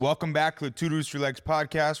Welcome back to the Two Dudes, Three Legs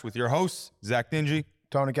podcast with your hosts, Zach Dingy.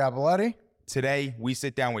 Tony Capoletti. Today, we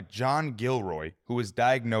sit down with John Gilroy, who was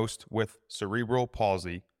diagnosed with cerebral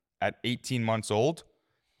palsy at 18 months old.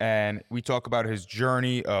 And we talk about his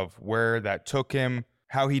journey of where that took him,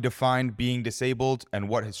 how he defined being disabled, and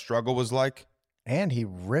what his struggle was like. And he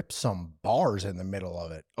ripped some bars in the middle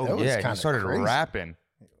of it. Oh, yeah, he started crazy. rapping.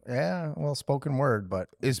 Yeah, well, spoken word, but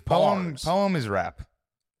His bars. poem is rap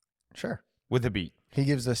Sure. with a beat. He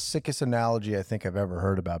gives the sickest analogy I think I've ever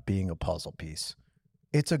heard about being a puzzle piece.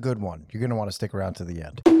 It's a good one. You're going to want to stick around to the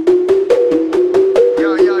end. Oh,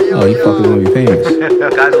 you fuckers gonna be famous.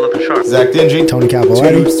 Guys are looking sharp. Zach Dingy. Tony Two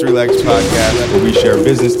Capoletti. Dudes, Three Legs podcast, where we share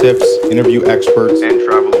business tips, interview experts. And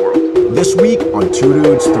travel the world. This week on Two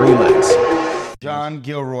Dudes, Three Legs. John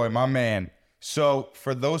Gilroy, my man. So,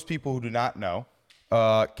 for those people who do not know,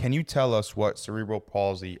 can you tell us what cerebral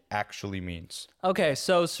palsy actually means? Okay,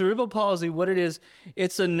 so cerebral palsy, what it is,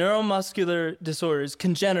 it's a neuromuscular disorder. It's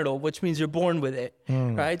congenital, which means you're born with it,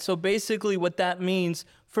 right? So basically what that means,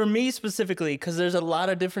 for me specifically, because there's a lot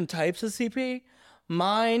of different types of CP,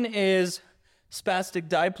 mine is spastic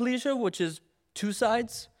diplegia, which is two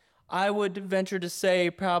sides. I would venture to say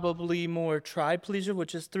probably more triplegia,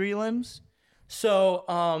 which is three limbs.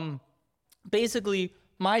 So basically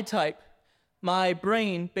my type, my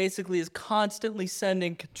brain basically is constantly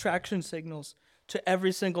sending contraction signals to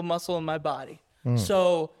every single muscle in my body.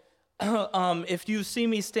 So if you see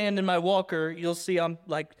me stand in my walker, you'll see I'm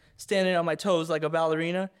like standing on my toes like a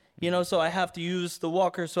ballerina, so I have to use the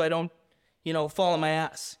walker so I don't, fall on my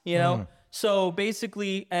ass, So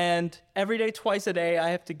basically, and every day, twice a day, I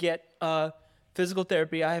have to get physical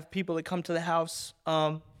therapy. I have people that come to the house.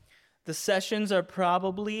 The sessions are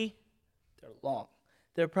probably, they're long.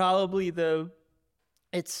 They're probably the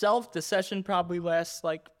session probably lasts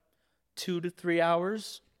like 2 to 3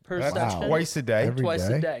 hours per session. Twice a day? Twice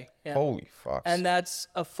a day. Yeah. Holy fuck. And that's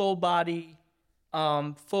a full body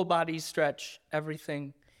stretch,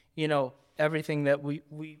 everything, everything that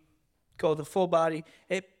we go the full body.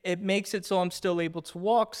 It makes it so I'm still able to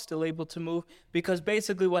walk, still able to move, because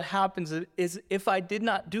basically what happens is if I did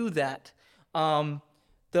not do that,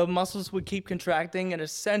 the muscles would keep contracting and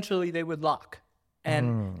essentially they would lock.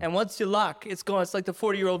 And once you lock, it's like the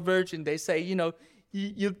 40-year-old virgin. They say, you don't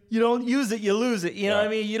use it, you lose it. You know what I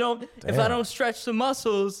mean? You don't. If I don't stretch the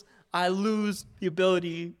muscles, I lose the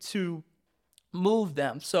ability to move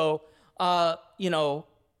them. So, Go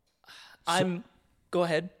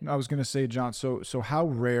ahead. I was gonna say, John. So how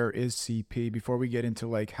rare is CP? Before we get into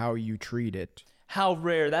like how you treat it. How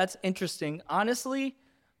rare? That's interesting. Honestly,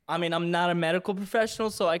 I mean, I'm not a medical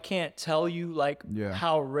professional, so I can't tell you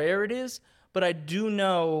how rare it is. But I do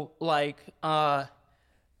know,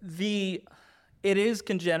 it is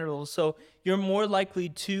congenital. So you're more likely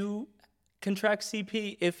to contract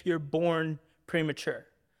CP if you're born premature.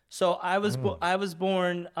 So I was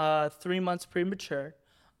born 3 months premature.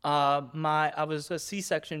 I was a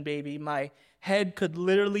C-section baby. My head could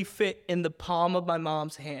literally fit in the palm of my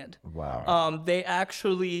mom's hand. Wow. They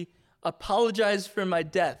actually apologized for my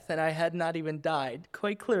death, and I had not even died.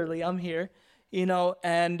 Quite clearly, I'm here,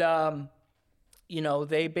 and.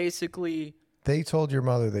 They basically... They told your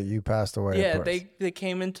mother that you passed away at birth. They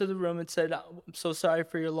came into the room and said, I'm so sorry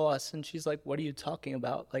for your loss. And she's like, what are you talking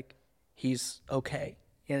about? Like, he's okay.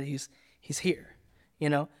 He's here,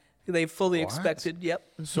 They fully expected, yep.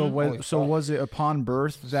 So was it upon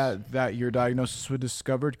birth that your diagnosis was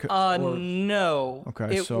discovered? No.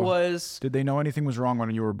 Okay, it was... Did they know anything was wrong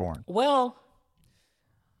when you were born? Well,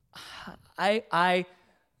 I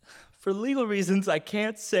for legal reasons, I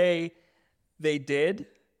can't say... They did,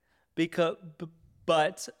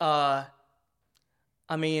 but I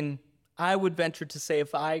would venture to say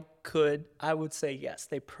if I could, I would say yes,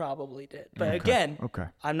 they probably did. But again,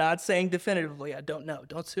 I'm not saying definitively. I don't know.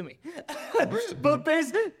 Don't sue me. But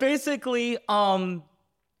basically, the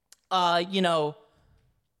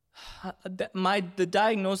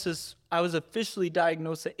diagnosis, I was officially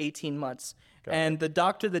diagnosed at 18 months, and the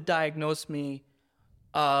doctor that diagnosed me,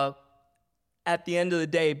 at the end of the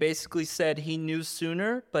day, basically said he knew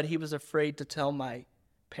sooner, but he was afraid to tell my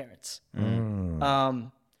parents.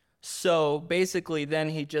 So basically, then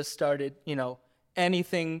he just started,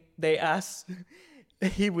 anything they asked,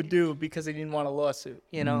 he would do because he didn't want a lawsuit.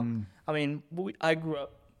 I mean, I grew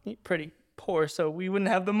up pretty poor, so we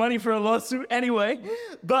wouldn't have the money for a lawsuit anyway.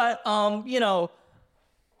 But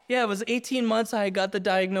it was 18 months. I got the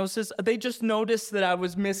diagnosis. They just noticed that I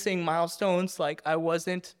was missing milestones, like I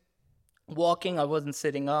wasn't walking, I wasn't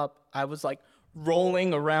sitting up. I was like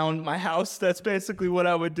rolling around my house. That's basically what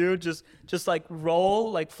I would do. Just like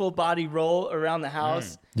roll, like full body roll around the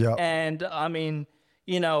house. Yeah. And I mean,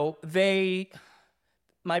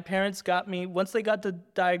 my parents got me, once they got the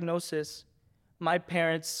diagnosis, my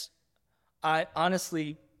parents, I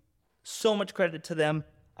honestly, so much credit to them.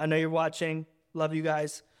 I know you're watching. Love you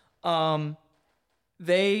guys.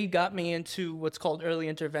 They got me into what's called early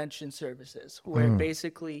intervention services, where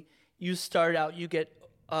basically you start out, you get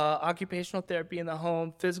occupational therapy in the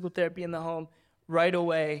home, physical therapy in the home, right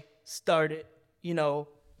away, start it,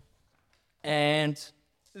 and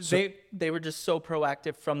they were just so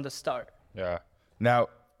proactive from the start. Yeah. Now,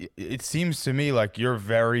 it seems to me like you're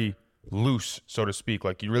very loose, so to speak.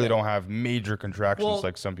 Like you really don't have major contractions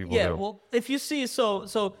like some people do. Yeah, well, if you see,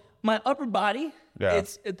 so my upper body,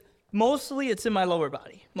 mostly it's in my lower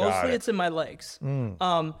body. Mostly it's in my legs.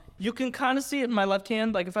 You can kind of see it in my left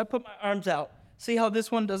hand. Like if I put my arms out, see how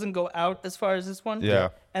this one doesn't go out as far as this one? Yeah.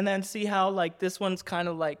 And then see how like this one's kind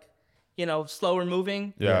of like, slower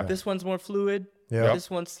moving. Yeah. This one's more fluid. Yeah. This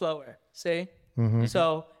one's slower. See?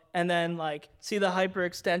 So, and then like see the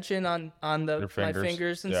hyperextension on my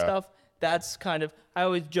fingers and stuff. That's kind of, I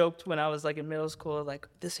always joked when I was like in middle school, like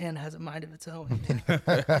this hand has a mind of its own.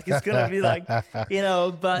 Like it's gonna be like, but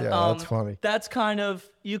that's funny. That's kind of,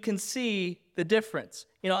 you can see the difference,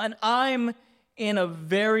 and I'm in a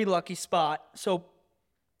very lucky spot. So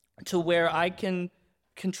to where I can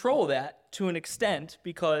control that to an extent,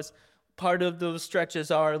 because part of those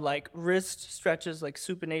stretches are like wrist stretches, like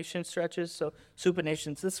supination stretches. So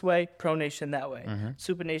supination's this way, pronation that way.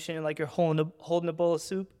 Supination, like you're holding a bowl of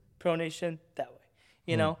soup. Pronation that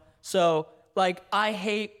way, So like I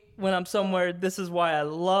hate when I'm somewhere. This is why I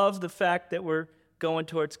love the fact that we're going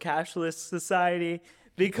towards cashless society,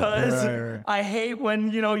 because I hate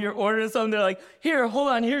when you're ordering something. They're like, here, hold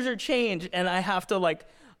on, here's your change, and I have to like.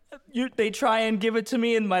 They try and give it to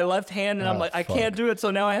me in my left hand, and I'm like, I can't do it.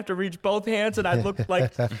 So now I have to reach both hands, and I look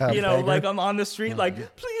like, like I'm on the street,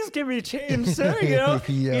 like, please give me change, sir,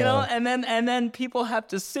 and then people have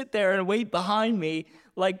to sit there and wait behind me,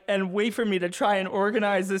 like, and wait for me to try and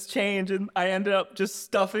organize this change, and I ended up just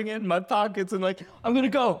stuffing it in my pockets and like,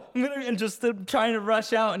 and just trying to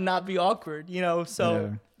rush out and not be awkward, so. Yeah.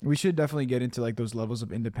 We should definitely get into like those levels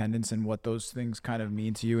of independence and what those things kind of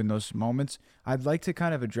mean to you in those moments. I'd like to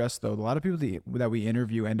kind of address though, a lot of people that we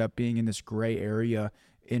interview end up being in this gray area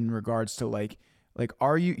in regards to like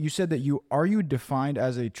you said that are you defined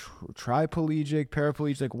as a triplegic,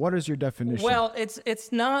 paraplegic? Like what is your definition? Well,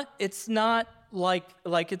 it's not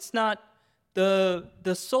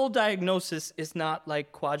the sole diagnosis is not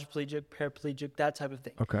like quadriplegic, paraplegic, that type of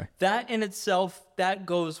thing. Okay. That in itself, that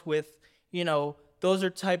goes with, those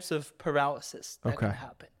are types of paralysis that can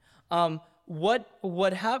happen. What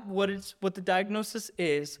the diagnosis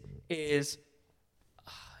is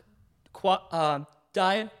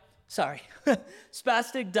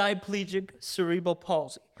spastic diplegic cerebral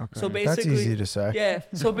palsy. Okay. So basically, that's easy to say. Yeah.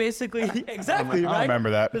 So basically, exactly right. I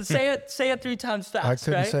remember that. But say it 3 times fast. I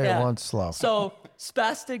couldn't say it once slow. So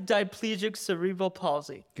spastic diplegic cerebral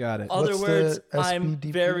palsy. Got it. Other words, I'm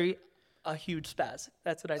a huge spaz.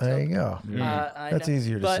 That's what I tell There you people. go. That's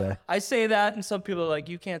easier to say. I say that, and some people are like,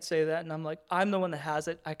 you can't say that. And I'm like, I'm the one that has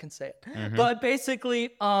it. I can say it. But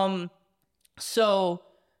basically, so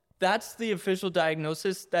that's the official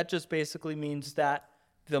diagnosis. That just basically means that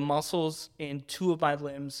the muscles in 2 of my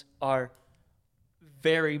limbs are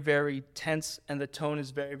very, very tense, and the tone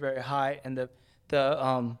is very, very high. And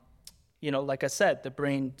like I said, the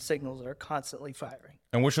brain signals are constantly firing.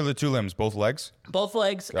 And which are the 2 limbs? Both legs? Both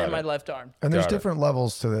legs and my left arm. And there's different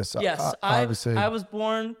levels to this. Yes, obviously. I was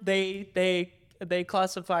born. They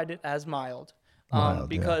classified it as mild,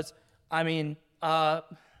 because I mean, I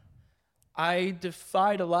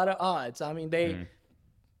defied a lot of odds. I mean,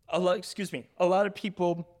 a lot of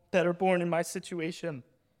people that are born in my situation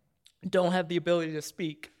don't have the ability to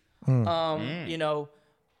speak.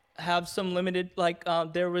 Have some limited,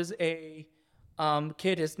 there was a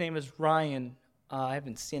kid. His name is Ryan. I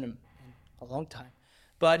haven't seen him in a long time,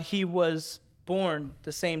 but he was born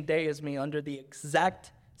the same day as me under the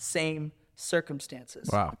exact same circumstances.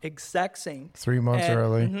 Wow. Exact same. 3 months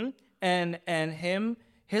early. And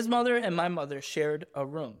his mother and my mother shared a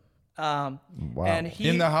room. Wow. And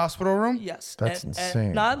in the hospital room? Yes. That's insane.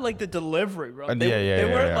 And not like the delivery room. They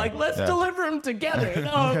weren't like, let's deliver him together.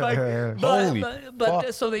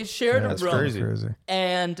 So they shared a room. That's crazy.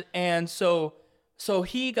 And so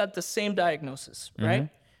he got the same diagnosis, right?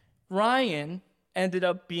 Ryan ended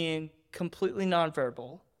up being completely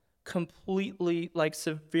nonverbal, completely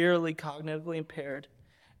severely cognitively impaired,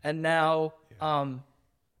 and now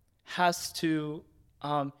has to.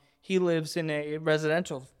 He lives in a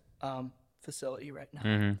residential facility right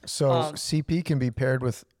now. So CP can be paired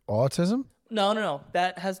with autism? No.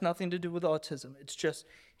 That has nothing to do with autism. It's just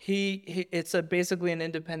it's basically an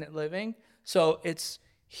independent living. So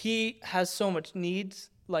he has so much needs,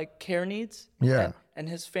 like care needs. Yeah. And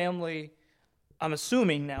his family, I'm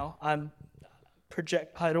assuming now, I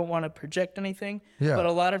don't want to project anything. Yeah. But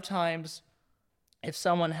a lot of times, if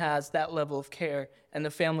someone has that level of care and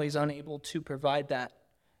the family is unable to provide that,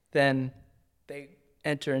 then they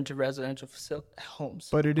enter into residential homes.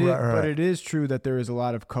 But it is, Right. but it is true that there is a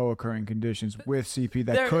lot of co-occurring conditions with CP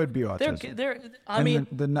that could be autism.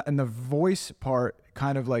 And the voice part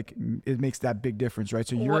kind of like it makes that big difference, right?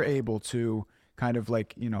 So you're able to kind of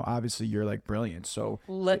like, obviously you're like brilliant, so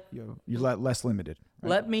you're less limited. Right?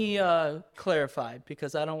 Let me clarify,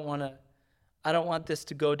 because I don't want this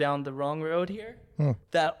to go down the wrong road here.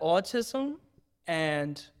 That autism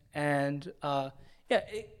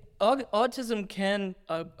autism can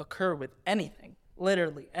occur with anything,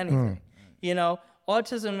 literally anything.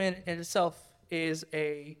 Autism in itself is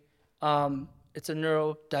it's a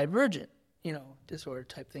neurodivergent, disorder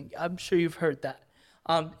type thing. I'm sure you've heard that.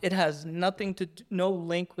 It has no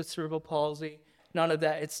link with cerebral palsy, none of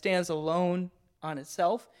that. It stands alone on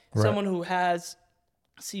itself. Right. Someone who has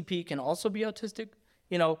CP can also be autistic.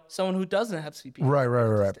 Someone who doesn't have CP.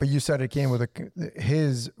 Right. But you said it came with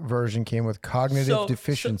his version came with cognitive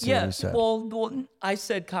deficiency. Yeah. You said. Well, I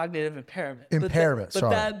said cognitive impairment. Impairment.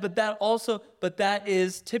 But that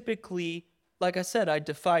is typically, like I said, I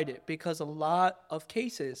defied it, because a lot of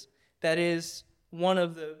cases that is one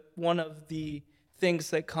of the things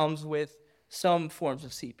that comes with some forms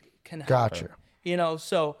of CP can happen. Gotcha.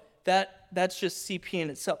 So that's just CP in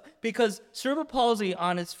itself, because cerebral palsy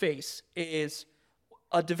on its face is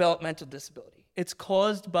a developmental disability. It's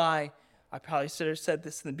caused by, I probably should have said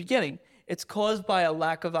this in the beginning, it's caused by a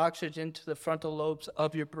lack of oxygen to the frontal lobes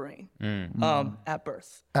of your brain at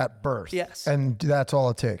birth. At birth. Yes. And that's all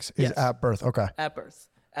it takes is Yes. at birth. Okay. At birth.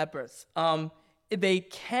 They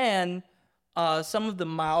can, some of the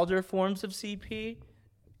milder forms of CP,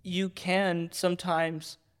 you can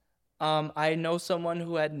sometimes, I know someone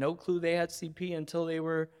who had no clue they had CP until they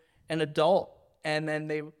were an adult. And then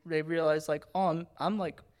they realized, like, oh, I'm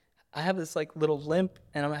like, I have this like little limp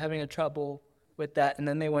and I'm having a trouble with that. And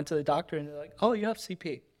then they went to the doctor and they're like, oh, you have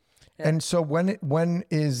CP. Yeah. And so when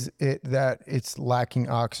is it that it's lacking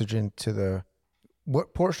oxygen to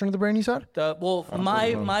what portion of the brain you said?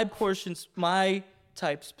 My portions, my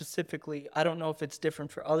type specifically, I don't know if it's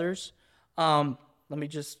different for others. Let me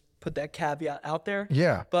just put that caveat out there.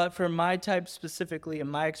 Yeah. But for my type specifically, in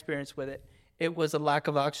my experience with it, it was a lack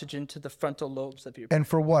of oxygen to the frontal lobes of your brain. And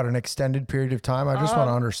for what, an extended period of time? I just want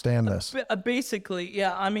to understand this. Basically,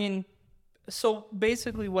 yeah. I mean, so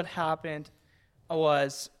basically what happened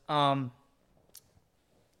was, I'm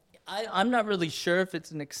not really sure if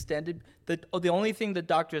it's an extended, the only thing the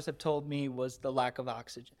doctors have told me was the lack of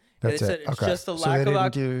oxygen. That's they said it. it's Okay. just a So lack they of didn't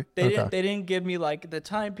oxygen. do- They didn't give me like the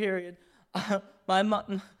time period. My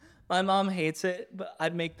mom hates it, but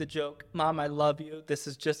I'd make the joke, "Mom, I love you. This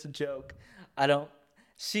is just a joke. I don't."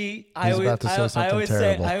 I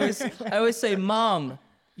always say, "Mom,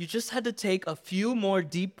 you just had to take a few more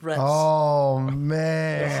deep breaths." Oh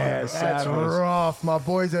man, that's rough. My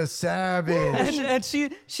boy's a savage. And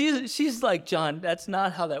she's like, "John, that's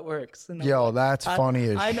not how that works." And I'm Yo, like, that's funny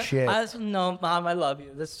as shit. No, Mom, I love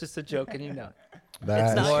you. That's just a joke, and you know it.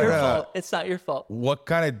 That's It's not your fault. It's not your fault. What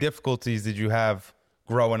kind of difficulties did you have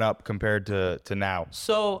growing up compared to now?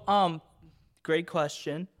 So, great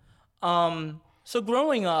question. So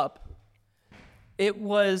growing up, it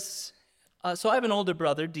was, so I have an older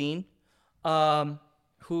brother, Dean,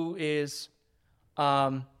 who is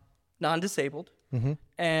non-disabled,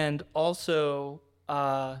 and also,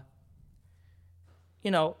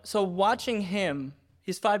 so watching him,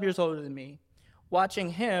 he's 5 years older than me.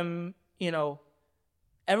 Watching him,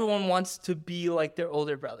 everyone wants to be like their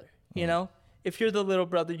older brother. If you're the little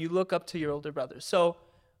brother, you look up to your older brother. So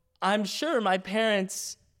I'm sure my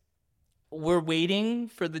parents were waiting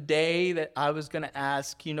for the day that I was going to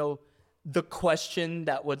ask, the question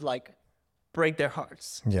that would like break their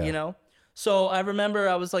hearts, So I remember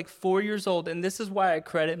I was like 4 years old, and this is why I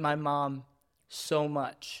credit my mom so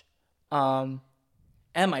much, and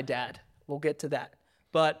my dad. We'll get to that.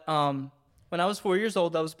 But when I was 4 years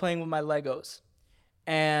old, I was playing with my Legos,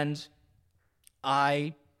 and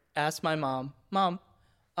I asked my mom, "Mom,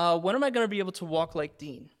 when am I going to be able to walk like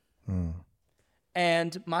Dean?"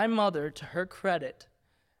 And my mother, to her credit,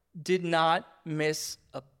 did not miss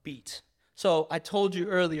a beat. So I told you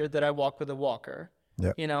earlier that I walk with a walker,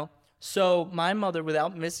 So my mother,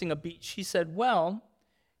 without missing a beat, she said, "Well,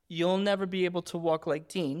 you'll never be able to walk like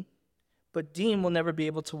Dean, but Dean will never be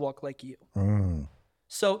able to walk like you."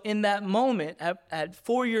 So in that moment, at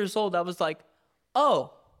 4 years old, I was like,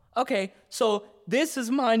 oh, okay, so this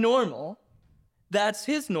is my normal. That's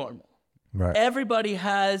his normal. Right. Everybody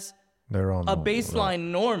has Their own a normal,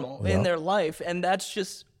 baseline normal in their life, and that's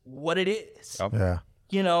just what it is. Yep. Yeah.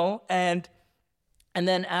 You know, and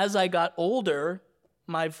then as I got older,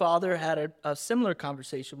 my father had a similar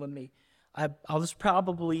conversation with me. I was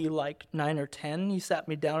probably like 9 or 10. He sat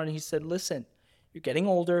me down and he said, listen, you're getting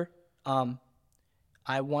older.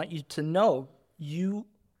 I want you to know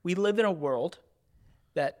we live in a world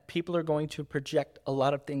that people are going to project a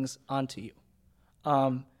lot of things onto you.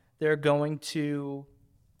 They're going to,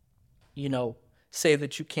 you know, say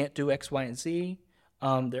that you can't do X, Y, and Z.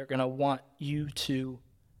 They're going to want you to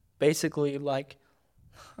basically like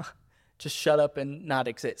just shut up and not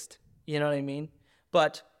exist. You know what I mean?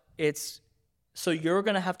 But so you're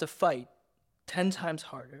going to have to fight 10 times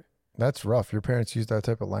harder. That's rough. Your parents use that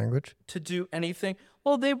type of language? To do anything.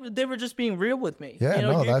 Well, they were just being real with me. Yeah, you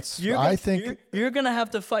know, no, that's, I think. You're going to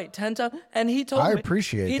have to fight 10 times. And he told me. I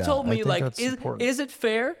appreciate that. He told I me, think like, that's important. is it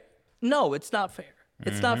fair? No, it's not fair.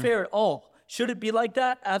 It's not fair at all. Should it be like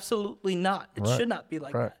that? Absolutely not. It should not be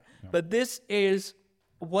like that. But this is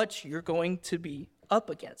what you're going to be up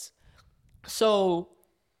against. So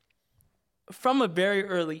from a very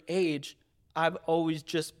early age, I've always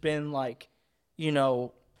just been like, you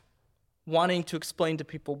know, wanting to explain to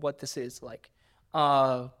people what this is. Like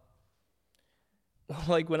when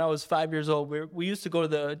I was 5 years old, we used to go to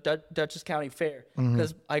the Dutchess County Fair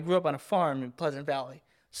because I grew up on a farm in Pleasant Valley.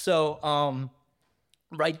 So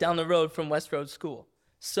right down the road from West Road School.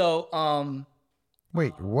 So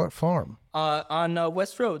Wait, what farm? on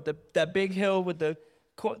West Road, that big hill with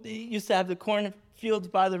they used to have the cornfields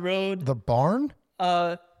by the road. The barn?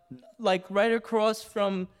 Like right across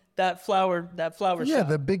from that flower Yeah, shop.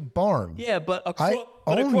 the big barn. Yeah, but I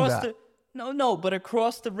own across that. but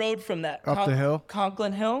across the road from that. Up the hill?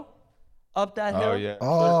 Conklin Hill. Up that hill. Oh yeah. It's right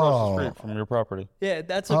across the street from your property. Yeah,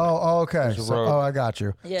 that's Okay. a So, road. I got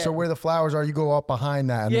you. Yeah. So where the flowers are, you go up behind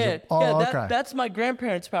that. And yeah, okay. that's my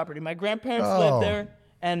grandparents' property. My grandparents Oh. lived there,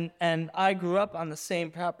 and I grew up on the same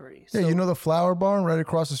property. Yeah, So- you know the flower barn right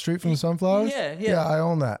across the street from the sunflowers? Yeah. Yeah, I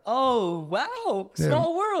own that. Oh wow,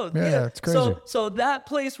 small world. Yeah, it's crazy. So that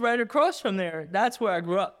place right across from there, that's where I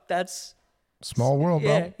grew up. That's Small world,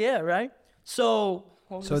 bro. yeah, right. So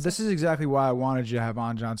So this is exactly why I wanted you to have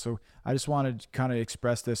on, John. So I just wanted to kind of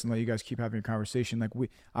express this and let you guys keep having a conversation. Like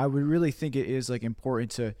I would really think it is like important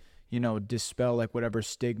to, you know, dispel like whatever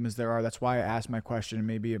stigmas there are. That's why I asked my question, and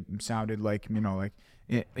maybe it sounded like,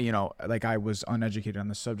 like I was uneducated on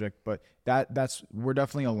the subject, but we're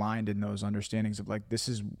definitely aligned in those understandings of like, this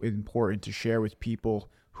is important to share with people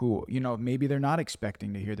who, you know, maybe they're not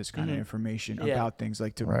expecting to hear this kind of information about things,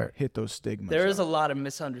 like to hit those stigmas. there is a lot of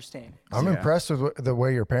misunderstanding. I'm impressed with the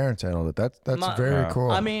way your parents handled it. That's very cool.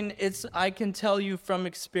 I mean, I can tell you from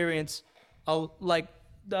experience, a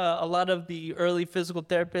lot of the early physical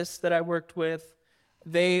therapists that I worked with,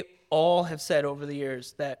 they all have said over the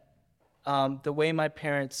years that the way my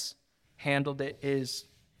parents handled it is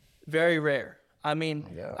very rare. I mean,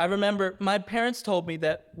 I remember my parents told me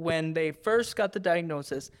that when they first got the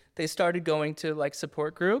diagnosis, they started going to like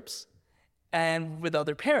support groups and with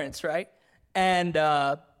other parents, right? And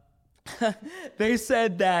they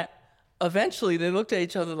said that eventually they looked at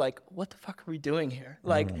each other like, what the fuck are we doing here?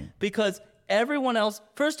 Like, because everyone else,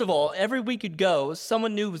 first of all, every week you'd go,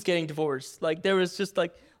 someone new was getting divorced. Like there was just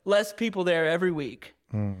like less people there every week.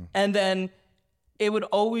 And then it would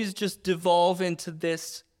always just devolve into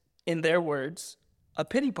this, in their words, a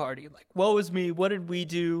pity party. Like, woe is me, what did we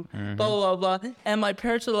do? Blah, blah, blah, blah. And my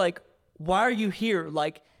parents are like, why are you here?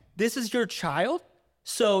 Like, this is your child,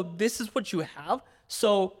 so this is what you have.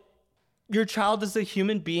 So your child is a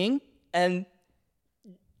human being, and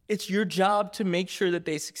it's your job to make sure that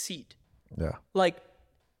they succeed. Yeah. Like,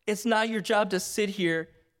 it's not your job to sit here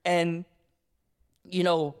and, you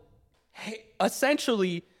know,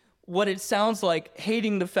 essentially what it sounds like,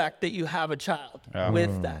 hating the fact that you have a child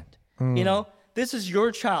with that. You know, this is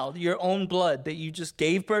your child, your own blood that you just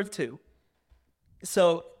gave birth to.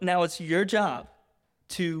 So now it's your job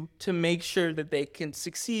to make sure that they can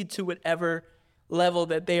succeed to whatever level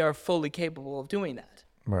that they are fully capable of doing that.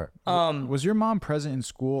 Right. Was your mom present in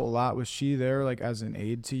school a lot? Was she there like as an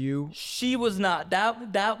aid to you? She was not.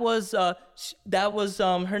 That was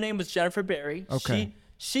her name was Jennifer Berry. Okay.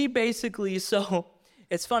 She basically, so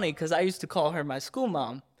it's funny because I used to call her my school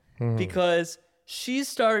mom because she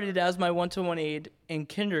started as my one-to-one aide in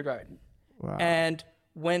kindergarten and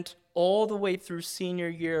went all the way through senior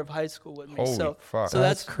year of high school with me. Holy so fuck. so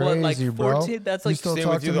that's what, like crazy, 14. bro. That's You like still Stayed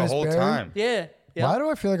talk with you to the Miss whole Barry? time. yeah. Yeah. Why do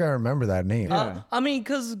I feel like I remember that name? I mean,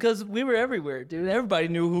 cause we were everywhere, dude. Everybody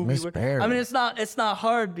knew who Miss we were. Barry. I mean, it's not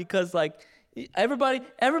hard because like everybody.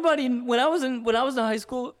 When I was in high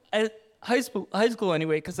school, high school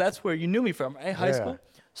anyway, because that's where you knew me from, right? High Yeah. school.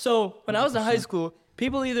 So when I was in high school,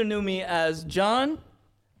 people either knew me as John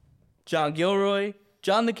Gilroy,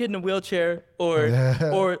 John the kid in a wheelchair, or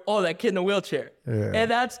that kid in a wheelchair. Yeah.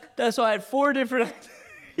 And that's so I had 4 different.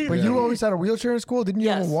 But you always had a wheelchair in school? Didn't you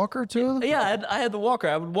have a Yes. walker too? Yeah, I had the walker.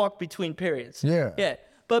 I would walk between periods. Yeah. Yeah.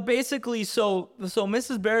 But basically, so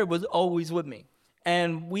Mrs. Barry was always with me,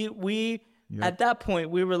 and we at that point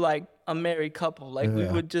we were like a married couple. Like we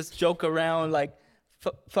would just joke around, like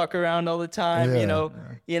fuck around all the time,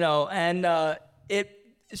 you know, and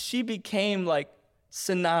she became like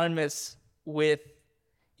synonymous with,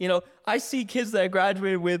 I see kids that I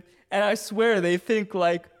graduated with, and I swear they think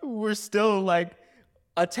like we're still like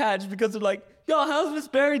attached because they're like, yo, how's Miss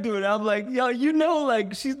Barry doing? I'm like, yo,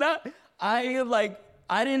 like she's not. I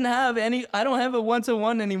don't have a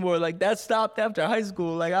 1-to-1 anymore. Like that stopped after high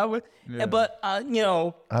school. Like I would, but I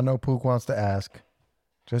know Pook wants to ask.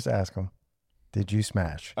 Just ask him. Did you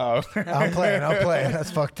smash? Oh. I'm playing.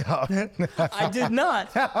 That's fucked up. I did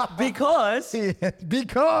not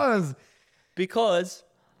because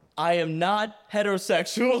I am not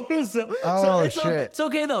heterosexual. It's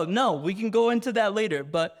okay though. No, we can go into that later.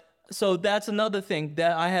 But so that's another thing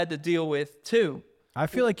that I had to deal with too. I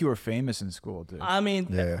feel like you were famous in school, dude. I mean,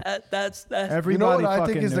 that's Everybody You know what I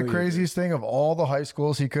fucking think is the knew you. craziest thing of all the high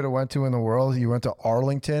schools he could have went to in the world? He went to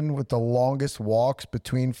Arlington with the longest walks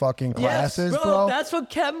between fucking classes, yes, bro. That's what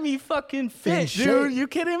kept me fucking fit, shape. dude. You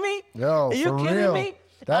kidding me? Yo, Are you for kidding real. me?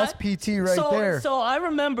 That's PT right there. So I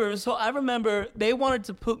remember they wanted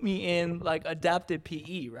to put me in like adapted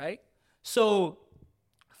PE, right? So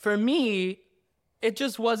for me, it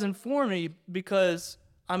just wasn't for me because,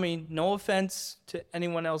 I mean, no offense to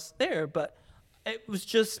anyone else there, but it was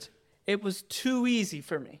too easy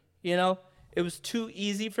for me, It was too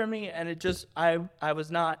easy for me, and I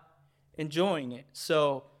was not enjoying it.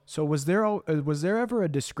 So was there ever a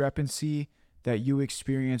discrepancy that you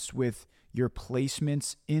experienced with your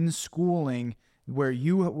placements in schooling where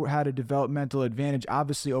you had a developmental advantage,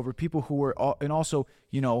 obviously, over people who were, and also,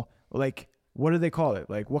 like, what do they call it?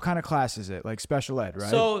 Like, what kind of class is it? Like special ed, right?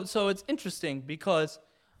 So it's interesting because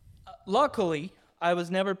luckily I was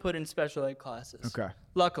never put in special ed classes. Okay.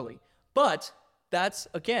 Luckily. But that's,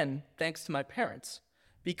 again, thanks to my parents.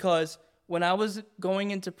 Because when I was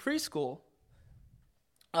going into preschool,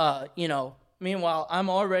 meanwhile, I'm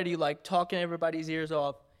already like talking everybody's ears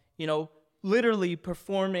off, literally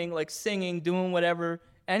performing, like singing, doing whatever.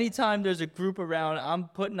 Anytime there's a group around, I'm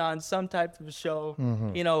putting on some type of a show,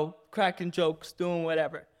 cracking jokes, doing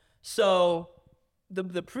whatever. So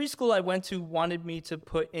the preschool I went to wanted to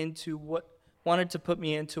put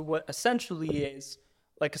me into what essentially is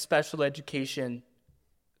like a special education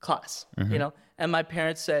class, And my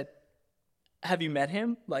parents said, "Have you met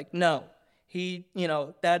him?" Like, no, he,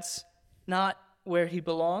 that's not where he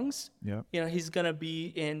belongs. Yeah. He's gonna be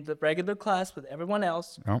in the regular class with everyone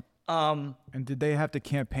else. Oh. And did they have to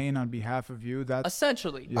campaign on behalf of you? That's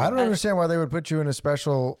Essentially. I don't understand why they would put you in a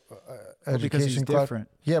special education because he's class. different.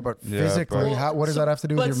 Yeah, but physically, what does that have to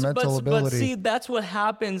do with your mental ability? But see, that's what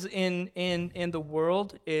happens in the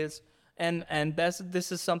world is, and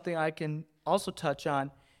this is something I can also touch on.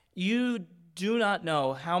 You do not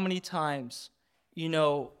know how many times,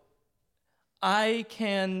 I'm a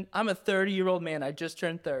 30-year-old man. I just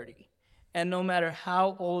turned 30. And no matter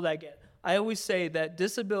how old I get, I always say that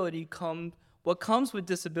what comes with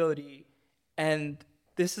disability, and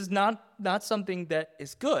this is not something that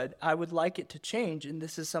is good. I would like it to change, and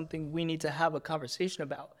this is something we need to have a conversation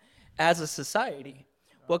about as a society.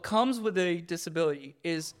 What comes with a disability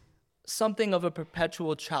is something of a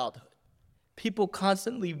perpetual childhood. People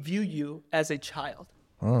constantly view you as a child.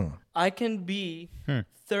 I can be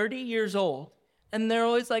 30 years old, and they're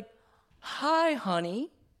always like, "Hi,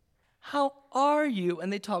 honey. How are you?"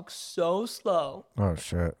 And they talk so slow. Oh,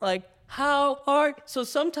 shit. Like, so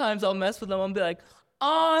sometimes I'll mess with them. I'll be like,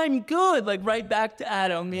 "I'm good." Like right back to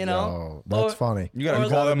Adam, Yo, that's funny. You gotta Or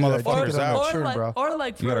call them like- motherfuckers or- out. True, bro. Or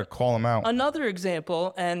like You gotta call them out. another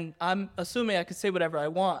example, and I'm assuming I can say whatever I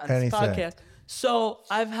want on this Anything. podcast. So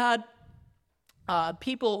I've had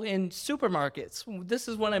people in supermarkets. This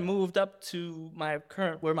is when I moved up to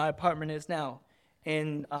where my apartment is now,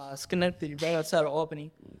 in Schenectady, right outside of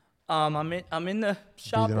Albany. I'm in the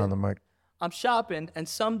shopping. Breathing on the mic. I'm shopping, and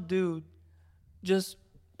some dude just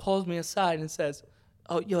pulls me aside and says,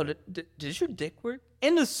 "Oh, yo, does your dick work?"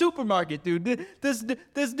 In the supermarket, dude. This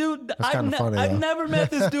dude, kinda funny, I've though. never met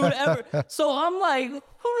this dude ever. So I'm like,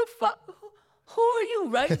 who who are you,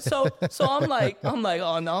 right? So I'm like, oh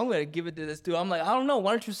no, I'm gonna give it to this dude. I'm like, I don't know.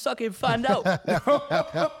 Why don't you suck it and find out?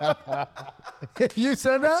 You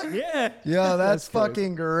said that? Yeah. Yo, that's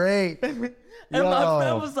fucking great. And my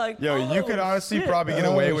friend was like, Yo, you oh, could honestly shit. probably get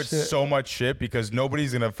away Oh, with shit. so much shit because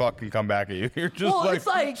nobody's gonna fucking come back at you. You're just Well, like, it's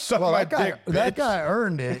like- suck Well, my that guy, dick, that bitch. guy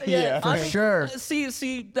earned it. Yeah, for I mean, sure.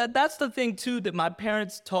 See, that's the thing too that my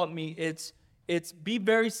parents taught me. It's be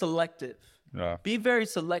very selective. Yeah. Be very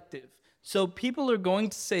selective. So people are going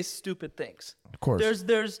to say stupid things. Of course.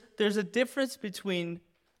 There's a difference between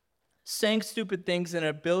saying stupid things and an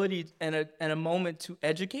ability and a moment to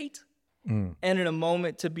educate, and in a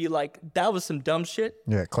moment to be like, that was some dumb shit.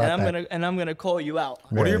 Yeah, clap and back. I'm gonna call you out.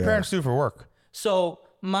 What do Yeah, your yeah. parents do for work? So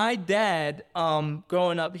my dad,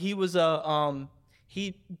 growing up, he was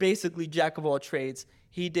he basically jack of all trades.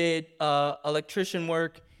 He did electrician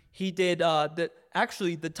work. He did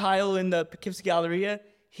the tile in the Poughkeepsie Galleria.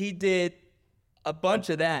 He did a bunch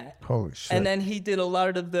of that. Holy shit. And then he did a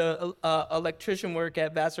lot of the electrician work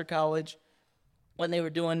at Vassar College when they were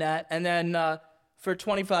doing that. And then for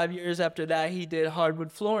 25 years after that, he did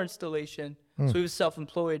hardwood floor installation. So he was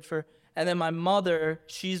self-employed for. And then my mother,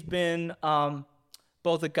 she's been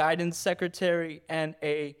both a guidance secretary and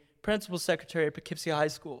a principal secretary at Poughkeepsie High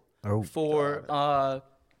School for.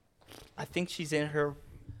 I think she's in her.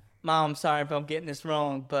 Mom, I'm sorry if I'm getting this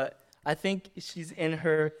wrong, but I think she's in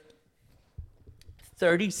her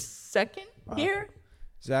 32nd year.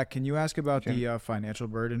 Zach, can you ask about the financial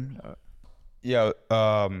burden? Yeah.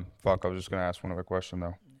 Fuck. I was just gonna ask one other question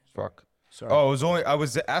though. Fuck. Sorry. Oh, I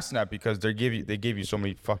was asking that because they gave you so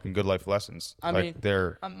many fucking good life lessons. I like mean,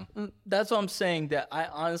 they're That's what I'm saying. That I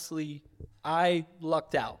honestly, I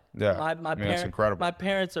lucked out. Yeah, my I mean, that's parents, incredible. My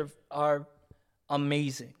parents are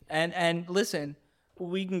amazing. And listen,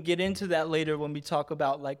 we can get into that later when we talk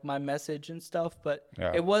about like my message and stuff. But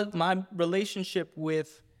Yeah. it was my relationship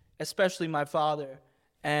with, especially my father,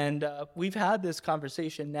 and we've had this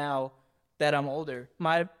conversation now that I'm older.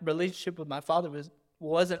 My relationship with my father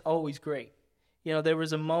wasn't always great. You know, there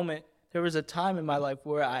was a time in my life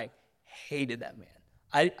where I hated that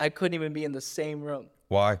man. I couldn't even be in the same room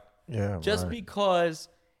why? Yeah. just right. because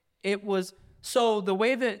it was. So the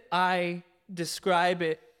way that I describe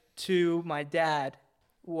it to my dad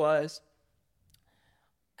was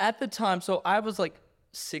at the time. So I was like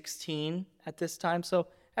 16 at this time. So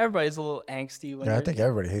everybody's a little angsty when Yeah, I you're- think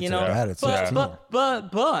everybody hates you their know, dad at 16.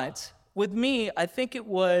 but with me, I think it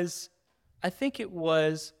was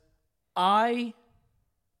I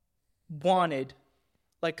wanted,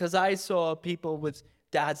 like, because I saw people with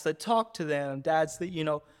dads that talk to them, dads that, you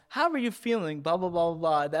know, how are you feeling, blah, blah, blah,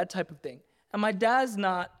 blah, that type of thing. And my dad's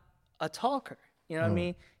not a talker, you know what I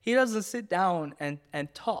mean? He doesn't sit down and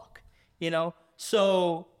talk, you know?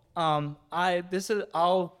 So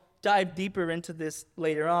I'll dive deeper into this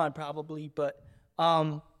later on probably, but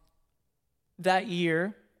that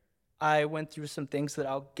year I went through some things that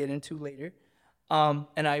I'll get into later.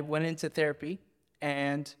 And I went into therapy,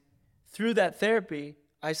 and through that therapy,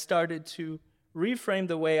 I started to reframe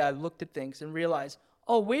the way I looked at things and realize,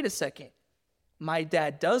 oh, wait a second. My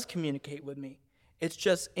dad does communicate with me. It's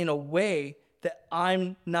just in a way that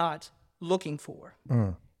I'm not looking for.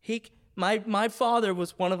 My father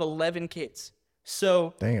was one of 11 kids.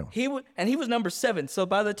 So Damn. he was number 7. So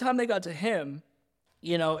by the time they got to him,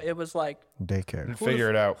 you know, it was like, Daycare. Figure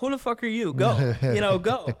it out. who the fuck are you? Go.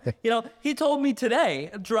 Go. He told me today,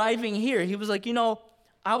 driving here, he was like,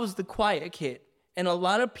 I was the quiet kid. And a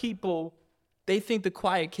lot of people, they think the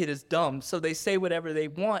quiet kid is dumb. So they say whatever they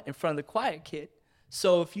want in front of the quiet kid.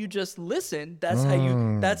 So if you just listen, that's how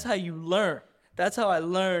you learn. That's how I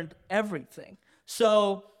learned everything.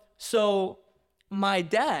 So my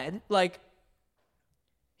dad, like,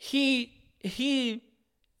 he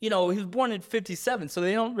was born in 1957, so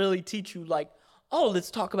they don't really teach you like, oh, let's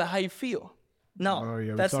talk about how you feel. No, Oh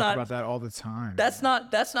yeah, we that's talk not. about that all the time. That's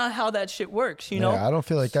not how that shit works. You know. Yeah, I don't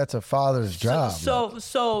feel like that's a father's job.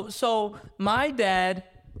 So my dad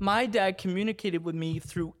communicated with me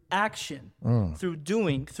through action, through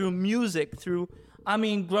doing, through music,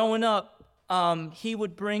 growing up, he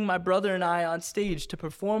would bring my brother and I on stage to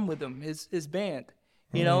perform with him, his band,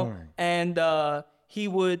 and he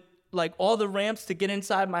would, like, all the ramps to get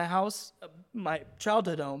inside my house, my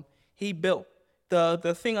childhood home, he built.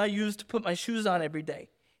 The thing I used to put my shoes on every day,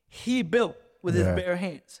 he built with his bare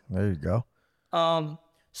hands. There you go.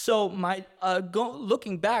 So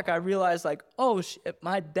looking back, I realized, like, oh shit,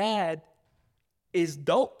 my dad is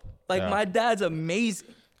dope. Like, my dad's amazing.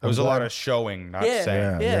 It was a lot of showing, not Yeah.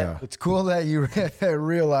 saying. Yeah. It's cool that you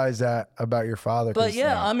realize that about your father. But 'cause,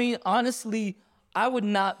 yeah, I mean, honestly, I would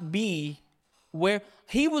not be where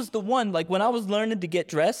he was the one, like when I was learning to get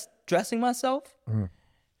dressing myself,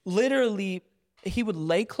 literally he would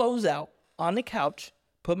lay clothes out on the couch,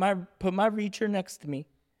 put my reacher next to me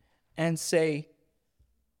and say,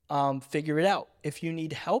 figure it out. If you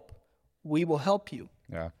need help, we will help you.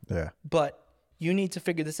 Yeah. Yeah. But you need to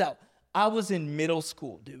figure this out. I was in middle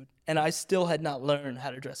school, dude, and I still had not learned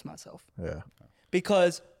how to dress myself. Yeah.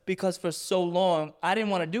 Because for so long, I didn't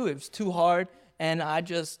want to do it. It was too hard, and I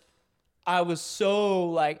was so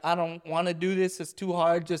like, I don't want to do this. It's too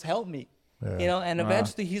hard. Just help me. Yeah. You know, and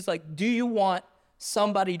eventually he's like, do you want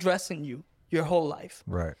somebody dressing you your whole life?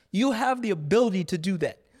 Right. You have the ability to do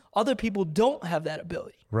that. Other people don't have that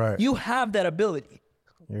ability. Right. You have that ability.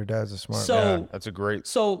 Your dad's a smart So- man. Yeah, that's a great.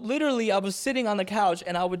 So literally I was sitting on the couch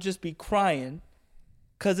and I would just be crying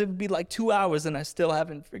because it would be like 2 hours and I still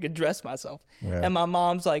haven't freaking dressed myself. Yeah. And my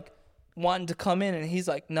mom's like wanting to come in and he's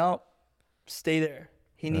like, no, stay there.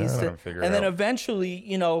 He needs Let to. him figure it And then out. eventually,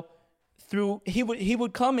 you know, he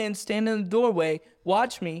would come in, stand in the doorway,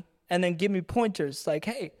 watch me, and then give me pointers like,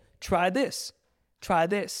 hey, try this.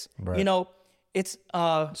 Right. You know, it's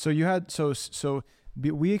So you had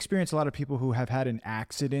we experience a lot of people who have had an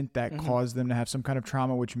accident that caused them to have some kind of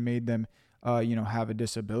trauma, which made them, have a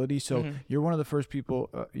disability. So you're one of the first people,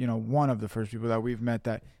 one of the first people that we've met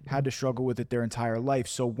that had to struggle with it their entire life.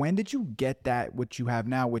 So when did you get that, what you have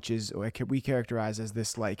now, which is we characterize as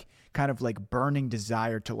this like kind of like burning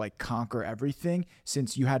desire to like conquer everything,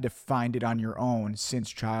 since you had to find it on your own since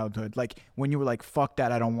childhood? Like when you were like, fuck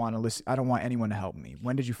that, I don't want to listen, I don't want anyone to help me.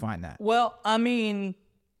 When did you find that? Well, I mean,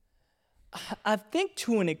 I think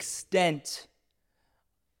to an extent,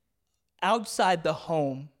 outside the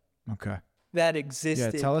home Okay. that Yeah,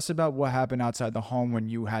 existed. tell us about what happened outside the home when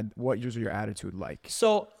you had, what was your attitude like?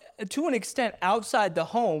 So to an extent, outside the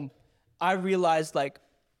home, I realized like,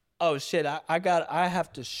 oh shit, I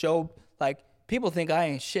have to show, like, people think I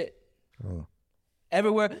ain't shit.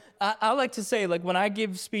 Everywhere. I like to say, like, when I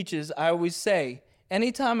give speeches, I always say,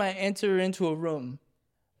 anytime I enter into a room,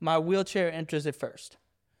 my wheelchair enters it first.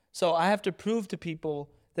 So I have to prove to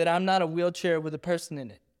people that I'm not a wheelchair with a person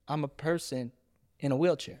in it. I'm a person in a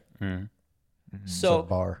wheelchair. So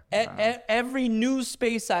bar. Every new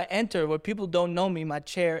space I enter where people don't know me, my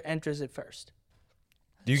chair enters it first.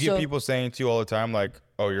 Do you get So- people saying to you all the time, like,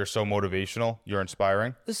 "Oh, you're so motivational, you're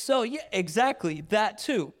inspiring"? So yeah, exactly that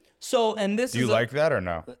too. So and this Do you is like that or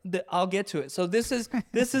no? I'll get to it. So this is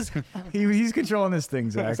He's controlling this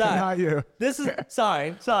thing, Zach, Sorry. not you. This is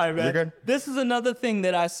sorry, man. You're good. This is another thing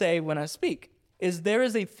that I say when I speak is there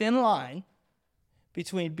is a thin line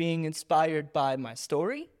between being inspired by my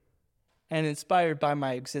story and inspired by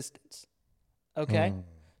my existence. Okay?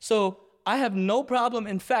 So I have no problem.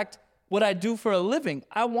 In fact, what I do for a living,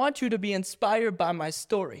 I want you to be inspired by my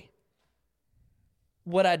story.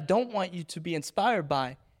 What I don't want you to be inspired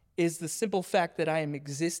by is the simple fact that I am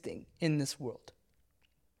existing in this world.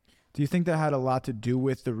 Do you think that had a lot to do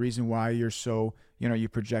with the reason why you're so, you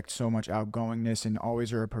project so much outgoingness and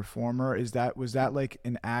always are a performer? Was that like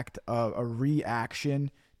an act of a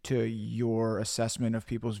reaction to your assessment of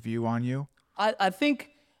people's view on you? I think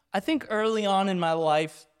early on in my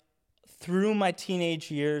life, through my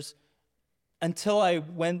teenage years, until I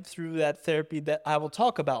went through that therapy that I will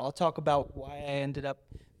talk about. I'll talk about why I ended up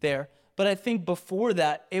there. But I think before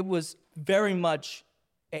that, it was very much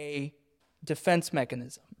a defense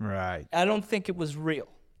mechanism. Right. I don't think it was real.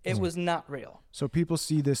 It was not real. So people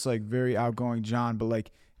see this like very outgoing John, but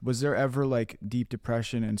like, was there ever like deep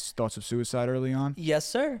depression and thoughts of suicide early on? Yes,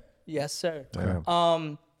 sir. Yes, sir.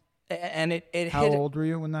 Damn. And it How hit. old were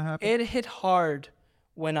you when that happened? It hit hard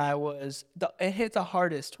when I was. It hit the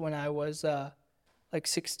hardest when I was like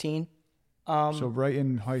 16. So right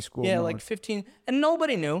in high school. Yeah, mode. like 15, and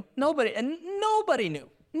nobody knew. Nobody knew.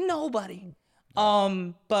 Nobody.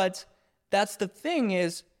 But that's the thing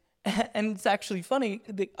is, and it's actually funny.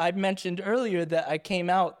 I mentioned earlier that I came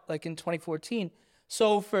out like in 2014.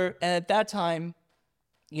 So and at that time,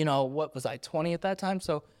 what was I, 20 at that time?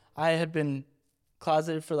 So I had been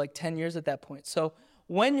closeted for like 10 years at that point. So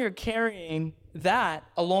when you're carrying that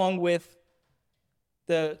along with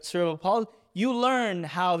the cerebral palsy, you learn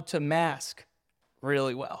how to mask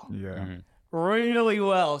really well. Yeah. Really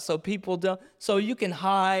well. So people don't, so you can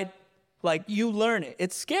hide, like you learn it.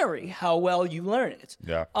 It's scary how well you learn it.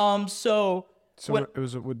 Yeah. So What- it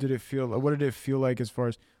was. What did it feel like as far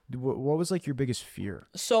as what was like your biggest fear?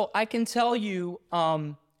 So I can tell you,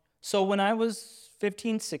 so when I was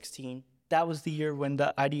 15, 16, that was the year when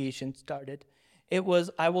the ideation started. It was,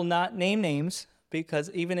 I will not name names because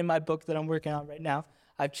even in my book that I'm working on right now,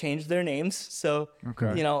 I've changed their names. So,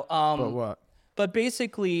 Okay. you know, But what? but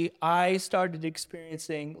basically I started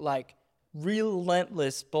experiencing like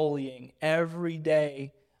relentless bullying every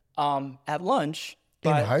day at lunch.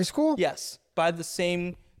 In high school? Yes, by the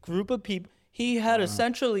same group of people. He had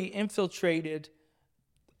essentially infiltrated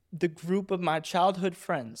the group of my childhood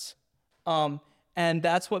friends. And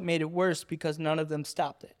that's what made it worse because none of them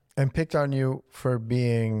stopped it. And picked on you for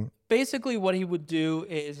being... Basically what he would do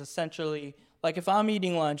is essentially, like if I'm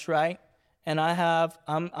eating lunch, right? And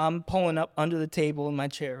I'm pulling up under the table in my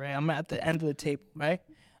chair, right? I'm at the end of the table, right?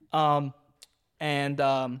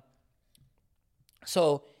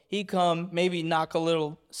 So he come maybe knock a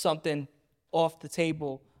little something off the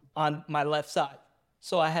table on my left side.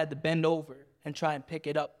 So I had to bend over and try and pick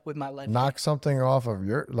it up with my left Knock something off of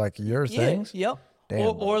your things? Yep.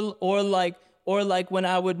 Damn, or like when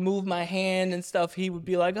I would move my hand and stuff, he would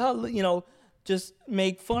be like, oh, just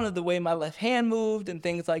make fun of the way my left hand moved and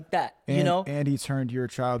things like that, And he turned your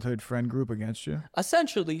childhood friend group against you?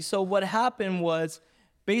 Essentially. So what happened was,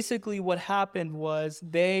 they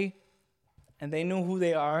knew who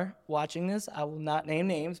they are watching this. I will not name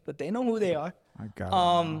names, but they know who they are. I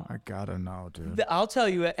gotta know, dude. I'll tell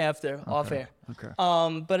you after, off air. Okay.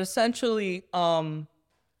 But essentially,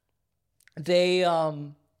 they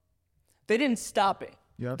didn't stop it.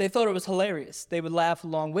 Yep. They thought it was hilarious. They would laugh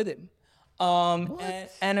along with it.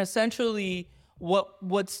 And essentially,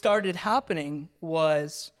 what started happening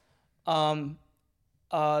was,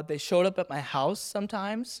 they showed up at my house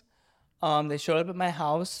sometimes. And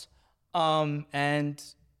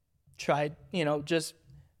tried, just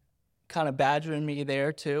kind of badgering me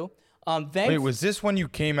there too. Wait, was this when you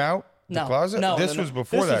came out the No, closet? no, This no. was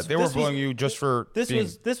before that. They were this was- bullying you just for being...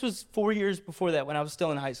 This was 4 years before that when I was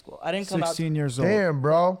still in high school. I didn't come out. 16 years old. Damn,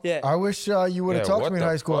 bro. Yeah. I wish you would have Yeah, talked what to me in the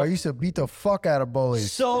high school. fuck? I used to beat the fuck out of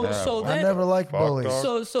bullies. So then I never liked Fuck, bullies.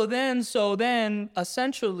 dog. So then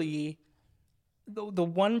essentially the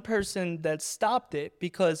one person that stopped it,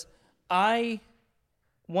 because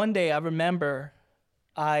one day I remember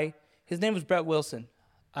his name was Brett Wilson.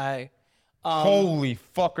 Holy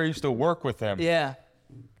fuck, I used to work with him. Yeah.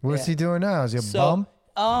 What's he doing now? Is he a So bum?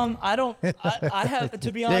 I have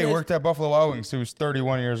to be Yeah, honest. he worked at Buffalo Wild Wings. He was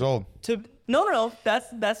 31 years old. No.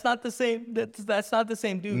 That's not the same. That's not the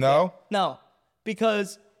same dude. No? No,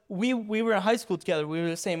 because we were in high school together. We were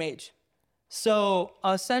the same age. So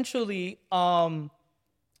essentially,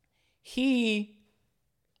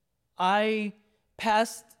 I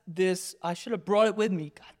passed this. I should have brought it with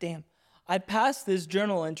me. God damn. I passed this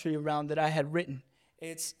journal entry around that I had written.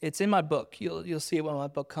 It's in my book. You'll see it when my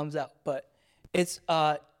book comes out. But it's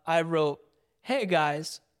I wrote, "Hey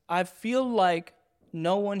guys, I feel like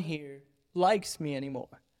no one here likes me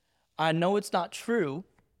anymore. I know it's not true,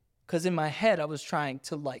 because in my head I was trying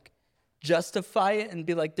to like justify it and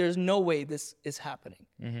be like, there's no way this is happening.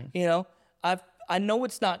 I know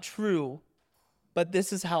it's not true, but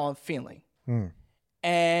this is how I'm feeling."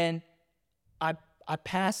 And I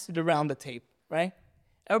passed it around the table, right?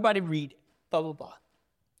 Everybody read it, blah, blah, blah.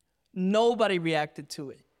 Nobody reacted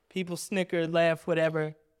to it. People snickered, laughed,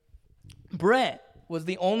 whatever. Brett was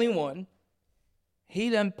the only one. He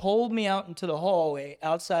then pulled me out into the hallway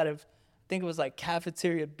outside of, I think it was like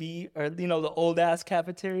cafeteria B, or, the old ass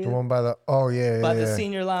cafeteria. The one by the, By the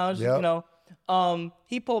senior lounge, Yep.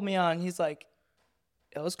 He pulled me on. He's like,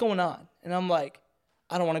 "Yo, what's going on?" And I'm like,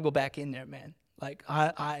 "I don't want to go back in there, man. Like,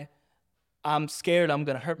 I'm scared I'm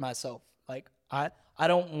going to hurt myself. Like, I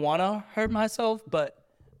don't want to hurt myself, but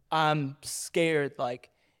I'm scared, like,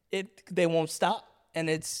 they won't stop." And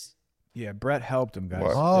it's... Yeah, Brett helped him, guys.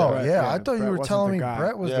 What? Oh, Brett- yeah. I thought you Brett were wasn't telling the me guy.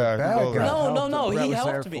 Brett was Yeah, the bad he guy. No, Brett he was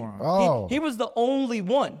there helped me. for him. Oh. He was the only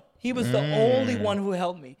one. He was the only one who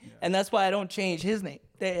helped me. And that's why I don't change his name.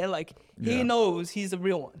 He knows he's the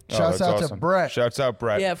real one. Shouts that's out to awesome. Brett. Shouts out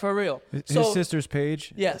Brett. Yeah, for real. His sister's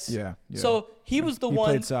Paige? Yes. Yeah. So he was the He one.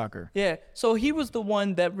 played soccer. Yeah. So he was the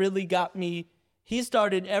one that really got me. He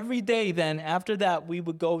started every day then. After that, we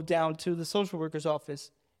would go down to the social worker's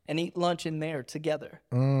office and eat lunch in there together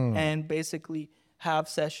and basically have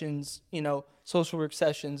sessions, social work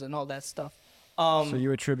sessions and all that stuff. So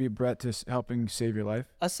you attribute Brett to helping save your life?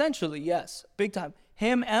 Essentially, yes. Big time.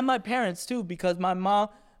 Him and my parents too, because my mom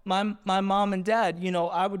and dad,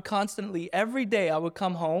 I would constantly, every day I would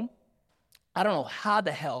come home. I don't know how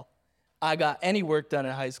the hell I got any work done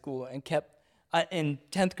in high school and kept in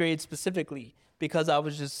 10th grade specifically, because I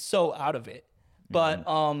was just so out of it. But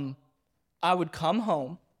I would come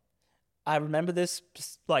home. I remember this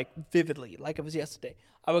like vividly, like it was yesterday.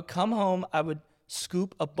 I would come home, I would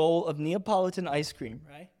scoop a bowl of Neapolitan ice cream,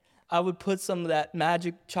 right? I would put some of that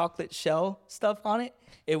magic chocolate shell stuff on it.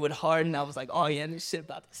 It would harden. I was like, oh yeah, this shit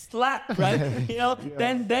about to slap, right?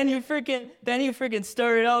 Then you freaking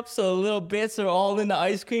stir it up so the little bits are all in the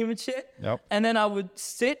ice cream and shit. Yep. And then I would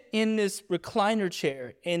sit in this recliner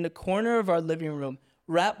chair in the corner of our living room,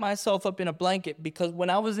 wrap myself up in a blanket, because when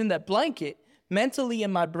I was in that blanket, mentally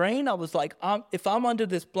in my brain, I was like, if I'm under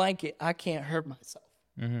this blanket, I can't hurt myself.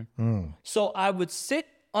 So I would sit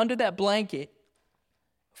under that blanket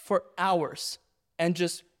for hours and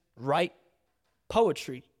just write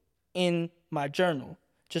poetry in my journal.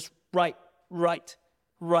 Just write for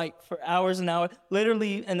hours and hours.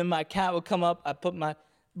 Literally, and then my cat would come up. I put my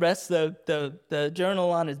rest of the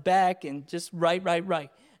journal on his back and just write.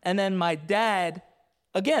 And then my dad,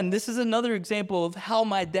 again, this is another example of how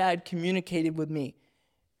my dad communicated with me.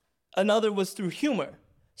 Another was through humor.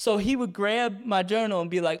 So he would grab my journal and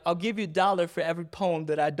be like, I'll give you $1 for every poem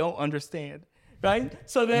that I don't understand, right?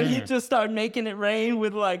 So then he'd just start making it rain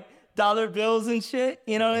with like dollar bills and shit,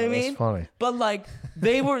 you know what I mean? That's funny. But like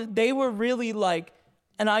they were really like,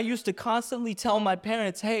 and I used to constantly tell my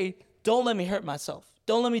parents, hey, don't let me hurt myself.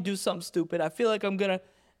 Don't let me do something stupid. I feel like I'm gonna,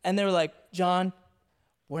 and they were like, John,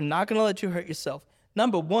 we're not gonna let you hurt yourself.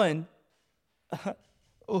 Number one,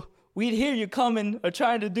 we'd hear you coming or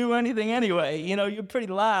trying to do anything anyway. You know, you're pretty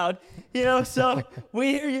loud, you know, so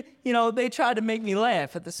we hear you, you know, they tried to make me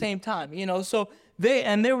laugh at the same time, you know, so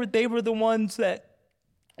they were the ones that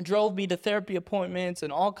drove me to therapy appointments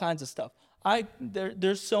and all kinds of stuff.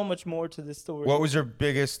 There's so much more to this story. What was your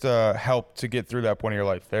biggest help to get through that point of your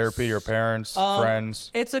life? Therapy, your parents, friends?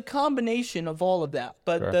 It's a combination of all of that.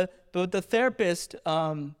 But Sure. the therapist,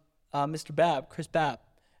 Mr. Babb, Chris Babb,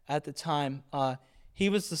 at the time, he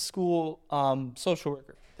was the school social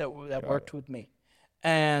worker that worked with me.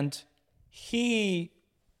 And he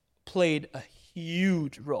played a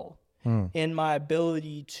huge role in my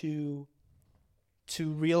ability to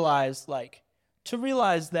realize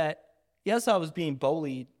that, yes, I was being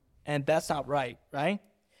bullied, and that's not right?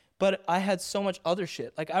 But I had so much other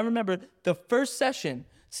shit. Like, I remember the first session.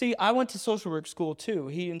 See, I went to social work school, too.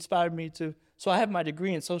 He inspired me to. So I have my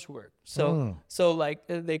degree in social work. So like,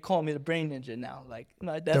 they call me the brain ninja now. Like,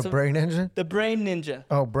 that's Brain Ninja? The brain ninja.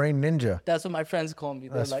 Oh, Brain Ninja. That's what my friends call me.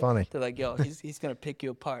 That's funny. They're like, yo, he's going to pick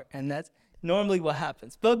you apart. And that's normally what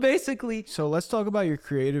happens. But basically. So let's talk about your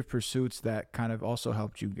creative pursuits that kind of also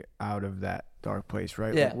helped you get out of that dark place,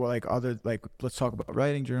 right? Yeah. Let's talk about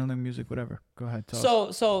writing, journaling, music, whatever. Go ahead. Tell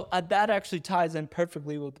us. So that actually ties in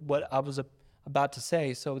perfectly with what I was about to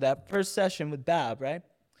say. So that first session with Babb, right?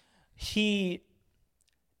 He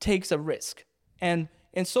takes a risk. And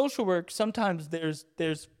in social work, sometimes there's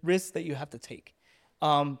risks that you have to take.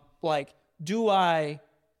 Like, do I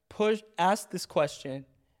ask this question?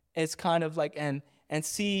 It's kind of like, and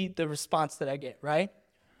see the response that I get, right?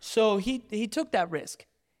 So he took that risk.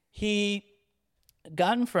 He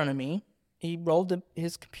got in front of me. He rolled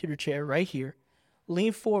his computer chair right here,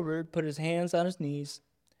 leaned forward, put his hands on his knees,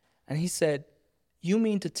 and he said, you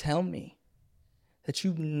mean to tell me that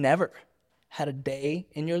you've never had a day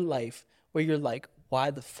in your life where you're like,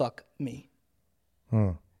 why the fuck me?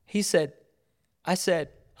 He said, I said,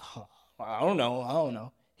 oh, I don't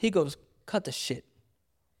know. He goes, cut the shit.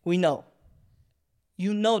 We know.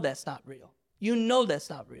 You know that's not real. You know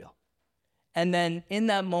that's not real. And then in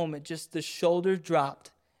that moment, just the shoulder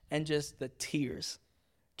dropped and just the tears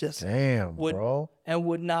just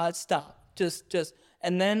would not stop. Just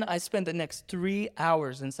and then I spent the next 3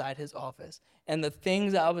 hours inside his office. And the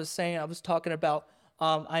things I was saying, I was talking about,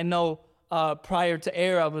 I know prior to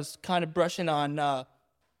air, I was kind of brushing on the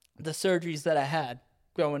surgeries that I had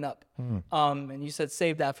growing up. And you said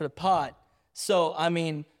save that for the pod. So,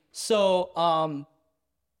 I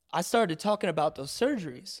started talking about those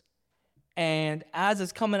surgeries. And as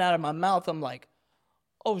it's coming out of my mouth, I'm like,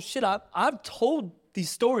 oh shit, I've told these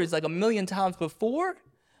stories like 1,000,000 times before,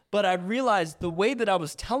 but I realized the way that I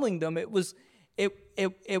was telling them, it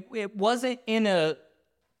wasn't in a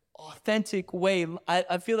authentic way.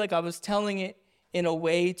 I feel like I was telling it in a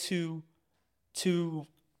way to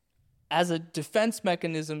as a defense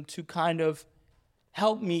mechanism to kind of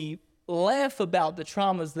help me laugh about the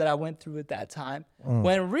traumas that I went through at that time.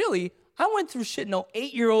 When really I went through shit no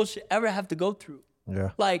 8-year-old should ever have to go through.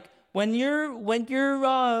 Yeah. Like when you're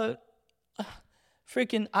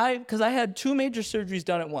because I had 2 major surgeries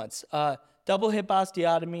done at once, double hip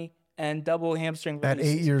osteotomy and double hamstring release. At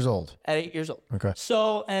 8 years old. At 8 years old. Okay.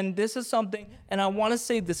 So, and this is something, and I want to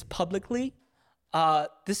say this publicly.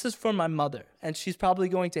 This is for my mother, and she's probably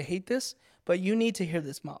going to hate this, but you need to hear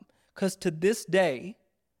this, Mom. Because to this day,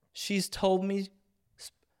 she's told me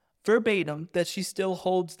verbatim that she still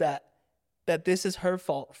holds that that this is her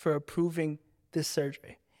fault for approving this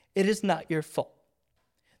surgery. It is not your fault.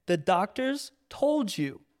 The doctors told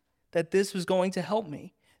you that this was going to help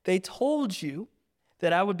me. They told you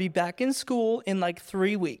that I would be back in school in like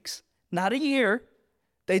 3 weeks, not a year.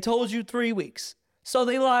 They told you 3 weeks. So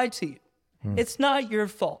they lied to you. It's not your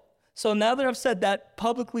fault. So now that I've said that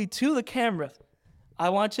publicly to the camera, I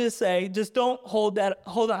want you to say, just don't hold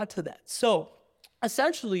on to that. So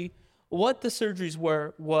essentially what the surgeries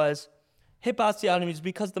were was hip osteotomies,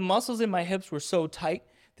 because the muscles in my hips were so tight,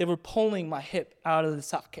 they were pulling my hip out of the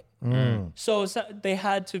socket. So they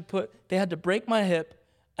had to break my hip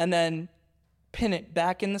and then pin it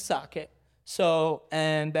back in the socket. So,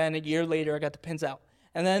 and then a year later I got the pins out.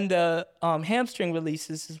 And then the hamstring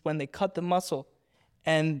releases is when they cut the muscle.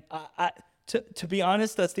 And to be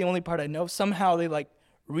honest, that's the only part I know. Somehow they like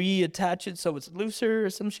reattach it so it's looser or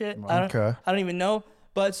some shit. I don't even know.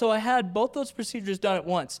 But so I had both those procedures done at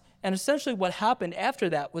once. And essentially what happened after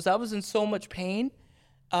that was I was in so much pain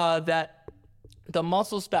that the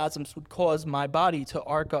muscle spasms would cause my body to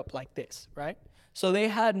arc up like this, right? So they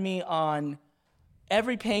had me on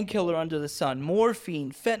every painkiller under the sun,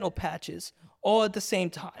 morphine, fentanyl patches, all at the same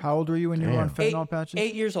time. How old were you when you were on fentanyl patches?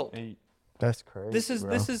 8 years old. That's crazy.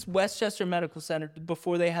 This is Westchester Medical Center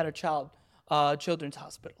before they had a children's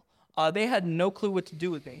hospital. They had no clue what to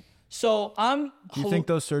do with me. So Do you think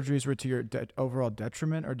those surgeries were to your overall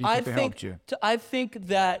detriment, or do you think they helped you? I think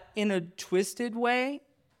that in a twisted way,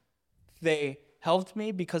 they helped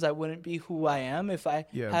me because I wouldn't be who I am if I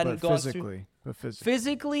hadn't gone through.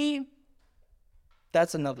 Physically,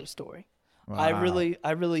 that's another story. Wow.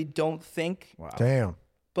 I really don't think. Wow. Damn.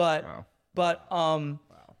 But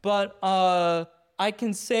I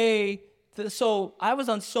can say so I was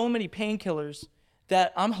on so many painkillers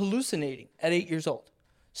that I'm hallucinating at 8 years old.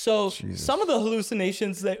 So some of the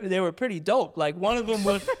hallucinations they were pretty dope. Like one of them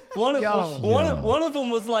was one of them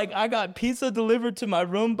was like I got pizza delivered to my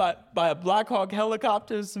room by a Black Hawk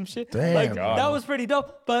helicopter or some shit. Damn. Like that was pretty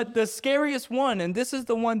dope. But the scariest one, and this is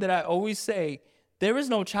the one that I always say, there is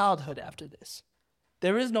no childhood after this.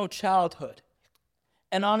 There is no childhood.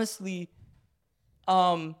 And honestly,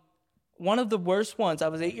 one of the worst ones, I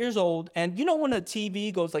was 8 years old, and you know when a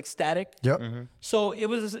TV goes like static? Yep. So it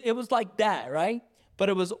was like that, right? But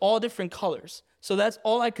it was all different colors. So that's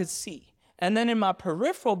all I could see. And then in my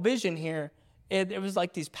peripheral vision here, it was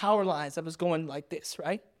like these power lines that was going like this,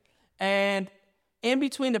 right? And in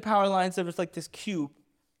between the power lines, there was like this cube.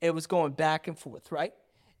 It was going back and forth, right?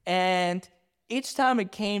 And each time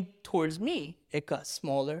it came towards me, it got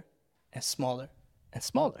smaller and smaller and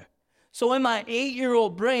smaller. So in my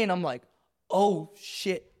 8-year-old brain, I'm like, oh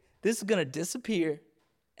shit, this is gonna disappear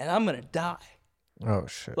and I'm gonna die. Oh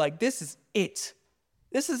shit. Like this is it.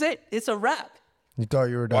 This is it. It's a wrap. You thought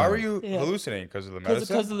you were done. Why were you hallucinating? Because of the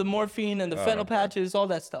medicine? Because of the morphine and the fentanyl patches, all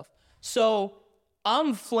that stuff. So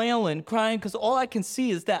I'm flailing, crying, because all I can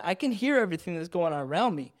see is that. I can hear everything that's going on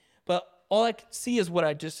around me, but all I can see is what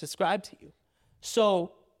I just described to you.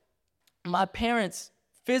 So my parents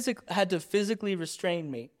had to physically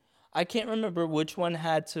restrain me. I can't remember which one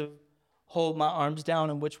had to hold my arms down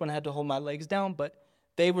and which one had to hold my legs down, but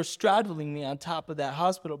they were straddling me on top of that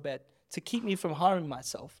hospital bed to keep me from harming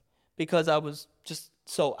myself because I was just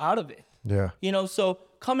so out of it. Yeah. You know, so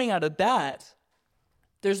coming out of that,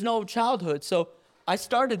 there's no childhood. So I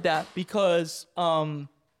started that because,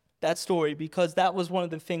 that story, because that was one of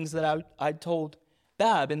the things that I told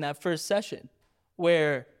Bab in that first session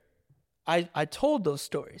where I told those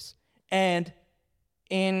stories. And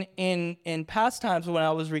in past times when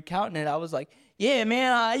I was recounting it, I was like, yeah,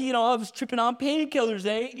 man, I was tripping on painkillers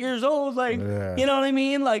at 8 years old. Like, you know what I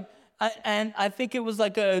mean? Like, I think it was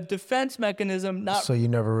like a defense mechanism. So you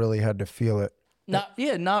never really had to feel it.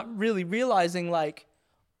 Not really realizing like,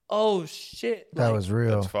 oh shit, That like, was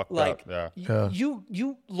real. That's fucked like up. Yeah.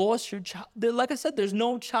 you lost your child. Like I said, there's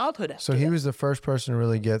no childhood after So he that. was the first person to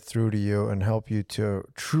really get through to you and help you to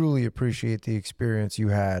truly appreciate the experience you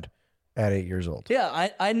had at 8 years old. Yeah,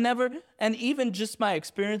 I never, and even just my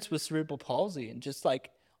experience with cerebral palsy and just like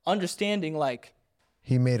understanding like,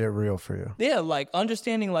 He made it real for you. yeah, like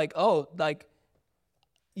understanding like, oh, like,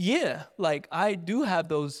 yeah, like I do have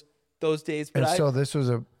those days, but And so this was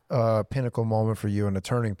a pinnacle moment for you and a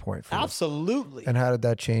turning point for you. absolutely. And how did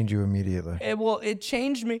that change you immediately? It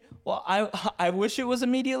changed me. Well, I wish it was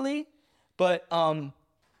immediately, but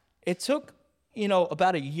it took,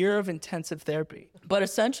 about a year of intensive therapy. But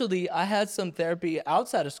essentially, I had some therapy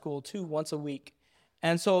outside of school too, once a week.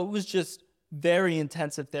 And so it was just very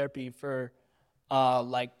intensive therapy for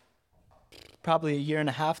like probably a year and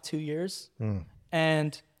a half, 2 years.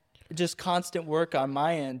 And just constant work on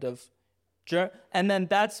my end of And then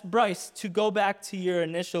that's Bryce. To go back to your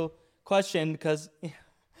initial question, because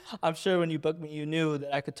I'm sure when you booked me, you knew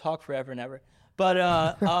that I could talk forever and ever.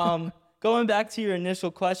 But going back to your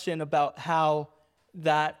initial question about how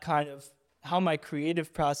my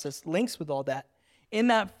creative process links with all that. In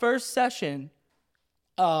that first session,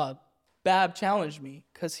 Bab challenged me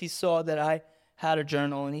because he saw that I had a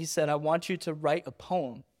journal, and he said, I want you to write a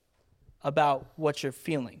poem about what you're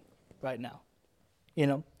feeling right now,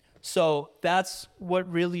 So that's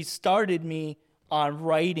what really started me on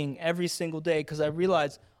writing every single day, because I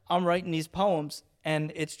realized I'm writing these poems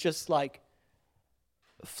and it's just like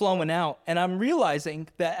flowing out. And I'm realizing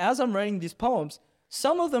that as I'm writing these poems,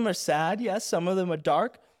 some of them are sad, yes, some of them are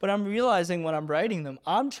dark, but I'm realizing when I'm writing them,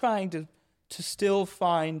 I'm trying to still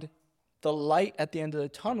find the light at the end of the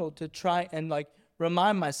tunnel, to try and like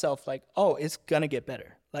remind myself like, oh, it's gonna get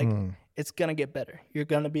better. Like, it's gonna get better. You're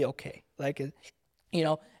gonna be okay. Like,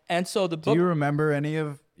 and so the book. Do you remember any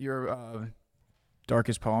of your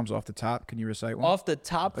darkest poems off the top? Can you recite one? Off the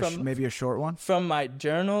top, maybe a short one? From my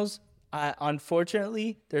journals,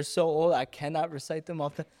 unfortunately, they're so old, I cannot recite them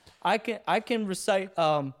off the. I can recite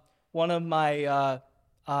one of my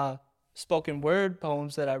spoken word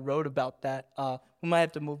poems that I wrote about that. We might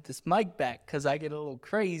have to move this mic back because I get a little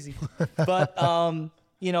crazy. But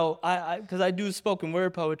because I do spoken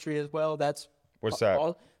word poetry as well. That's what's that?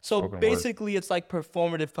 So Spoken basically, it's like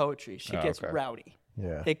performative poetry. Shit gets rowdy.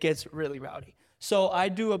 Yeah. It gets really rowdy. So I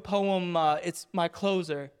do a poem. It's my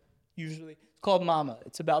closer usually. It's called Mama.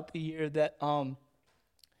 It's about the year that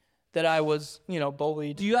I was,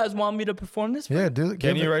 bullied. Do you guys want me to perform this? Yeah,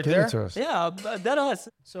 Can you right give there? it to us. Yeah, that us.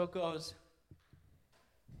 So it goes.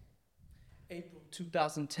 April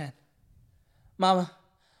 2010. Mama,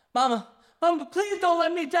 please don't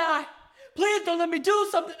let me die. Please don't let me do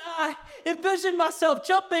something. I envision myself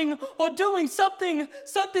jumping or doing something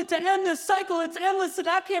to end this cycle. It's endless, and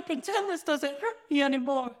I can't pretend this doesn't hurt me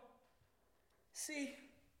anymore. See,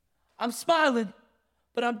 I'm smiling,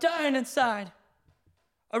 but I'm dying inside.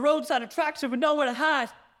 A roadside attraction with nowhere to hide.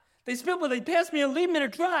 They spit where they pass me and leave me to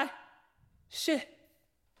dry. Shit,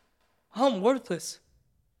 I'm worthless.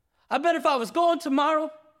 I bet if I was gone tomorrow,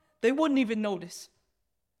 they wouldn't even notice.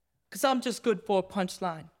 'Cause I'm just good for a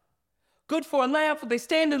punchline. Good for a laugh when they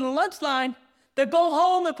stand in the lunch line. They go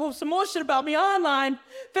home and post some more shit about me online.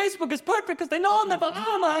 Facebook is perfect because they know I'm never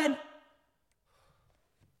online.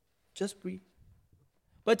 Just breathe.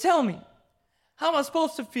 But tell me, how am I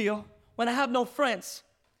supposed to feel when I have no friends?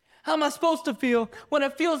 How am I supposed to feel when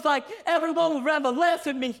it feels like everyone would rather laugh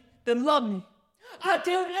at me than love me? I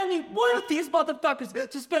dare any one of these motherfuckers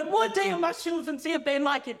to spend one day in my shoes and see if they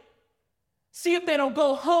like it. See if they don't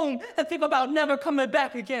go home and think about never coming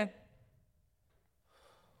back again.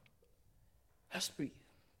 Let's breathe.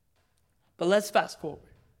 But let's fast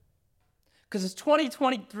forward. Because it's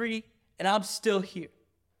 2023 and I'm still here.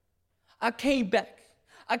 I came back.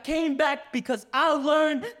 I came back because I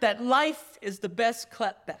learned that life is the best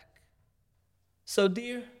clapback. So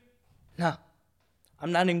dear, no,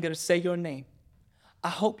 I'm not even gonna say your name. I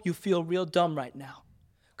hope you feel real dumb right now.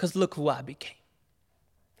 Because look who I became.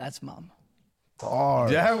 That's Mama.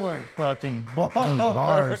 Bars. That one fucking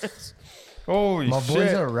Bars. Holy My shit.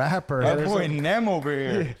 boy's a rapper. That boy Nem over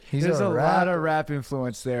here. He's There's a lot rapper. of rap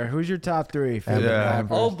influence there. Who's your top three? favorite Yeah.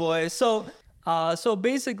 rappers? Oh boy. So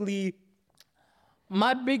basically,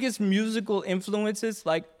 my biggest musical influences,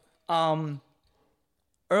 like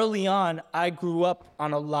early on, I grew up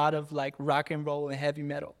on a lot of like rock and roll and heavy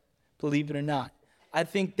metal, believe it or not. I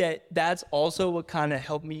think that that's also what kind of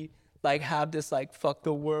helped me like have this like fuck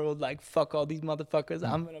the world, like fuck all these motherfuckers.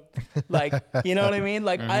 I'm gonna like, you know what I mean?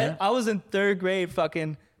 Like I was in third grade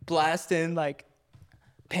fucking blasting like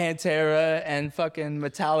Pantera and fucking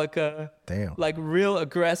Metallica. Damn. Like real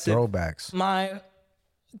aggressive. Throwbacks. My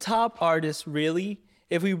top artists, really,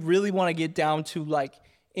 if we really want to get down to like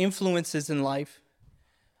influences in life,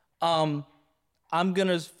 I'm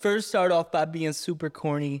gonna first start off by being super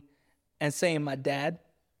corny and saying my dad,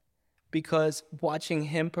 because watching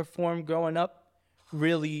him perform growing up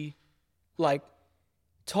really like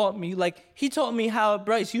taught me, like he taught me how,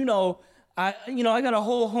 Bryce, I got a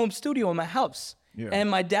whole home studio in my house. Yeah.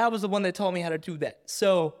 And my dad was the one that taught me how to do that.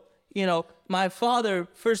 So, my father,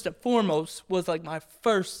 first and foremost, was like my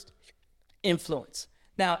first influence.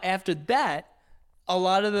 Now, after that, a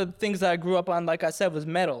lot of the things that I grew up on, like I said, was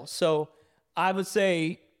metal. So I would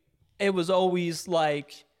say it was always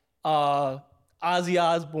like Ozzy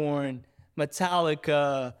Osbourne,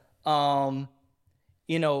 Metallica,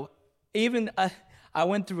 even I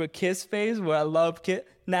went through a Kiss phase where I love Kiss.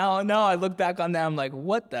 Now I look back on that, I'm like,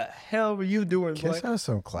 what the hell were you doing, boy? Kiss has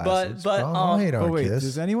some classics. but, Don't hate on Oh wait, Kiss.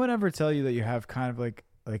 does anyone ever tell you that you have kind of like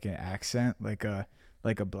an accent, like a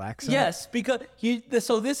black accent? Yes, because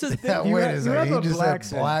so this is Yeah, You wait have- a you second. have He a just black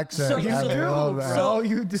said black accent. So- Yeah, so- I love that. Oh,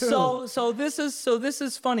 you do. So this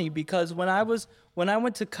is funny because when I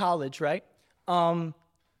went to college, right?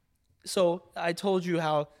 So I told you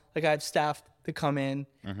how like I have staff to come in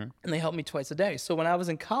and they help me twice a day. So when I was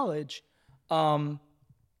in college,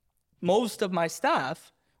 most of my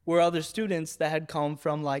staff were other students that had come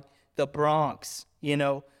from like the Bronx, you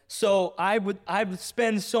know. So I would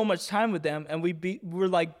spend so much time with them, and we're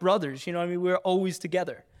like brothers, you know what I mean? We were always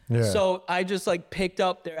together. Yeah. So I just like picked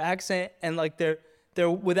up their accent and like their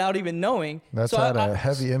without even knowing. That's so had I- a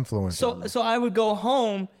heavy influence. on me. So I would go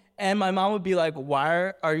home and my mom would be like,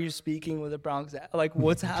 "Why are you speaking with a Bronx accent? Like,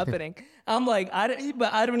 what's happening?" I'm like, I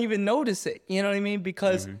don't even notice it. You know what I mean?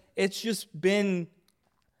 Because it's just been,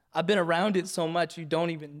 I've been around it so much, you don't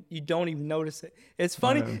even notice it. It's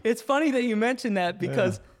funny. It's funny that you mentioned that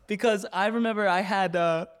because I remember I had.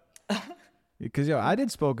 Because I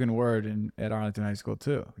did spoken word at Arlington High School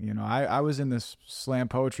too. You know, I was in this slam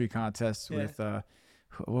poetry contest with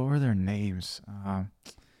what were their names?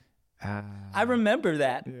 I remember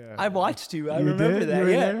that. Yeah. I watched you. I You remember did? that. You were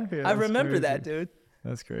Yeah. there? Yeah, I that's remember that, crazy. dude.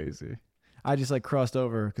 That's crazy. I just like crossed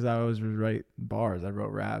over because I always would write bars. I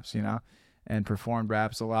wrote raps, you know, and performed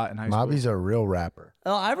raps a lot in high school. Mobby's a real rapper.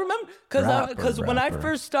 Oh, I remember because when I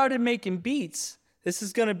first started making beats, this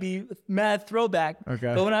is gonna be mad throwback.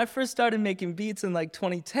 Okay. But when I first started making beats in like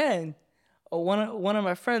 2010, one of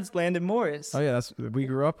my friends, Landon Morris, Oh yeah, we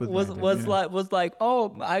grew up with. Landon, yeah. was like,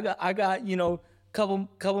 oh, I got you know couple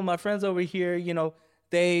of my friends over here, you know.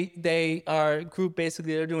 They are a group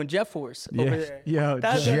basically. They're doing Jet Force over there. Yeah,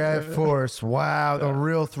 That's Jet Force. Wow, the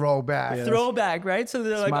real throwback. throwback, right? So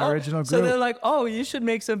they're like, my oh, original so group. they're like, oh, you should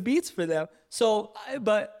make some beats for them. So,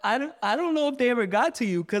 but I don't know if they ever got to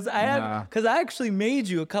you because I actually made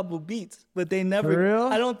you a couple beats, but they never. For real?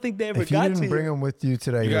 I don't think they ever If you got to didn't you. bring them with you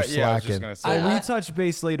today, you're Yeah, I was just slacking. gonna say. Well, we touched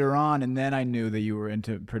base later on, and then I knew that you were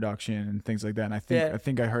into production and things like that. And I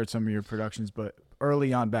think I heard some of your productions, but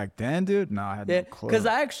early on back then, dude, no, I had Yeah, no clue. because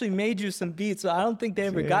I actually made you some beats, so I don't think they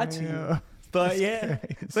ever got to you. Yeah. But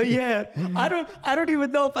yeah, I don't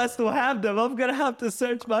even know if I still have them. I'm gonna have to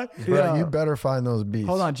search my. Bro, you better find those beats.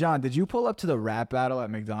 Hold on, John. Did you pull up to the rap battle at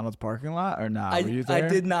McDonald's parking lot or not? I- Were you I there?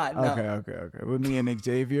 did not, no. Okay. With me and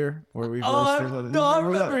Xavier, where we Oh, first. I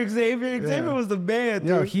remember Xavier. Xavier was the man, dude.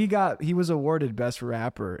 Yo, he was awarded best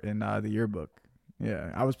rapper in the yearbook.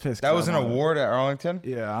 Yeah, I was pissed. That 'cause was I an wanted- award at Arlington.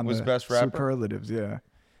 Yeah, on was the best rapper. superlatives. Yeah,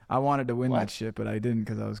 I wanted to win that shit, but I didn't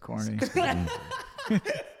because I was corny.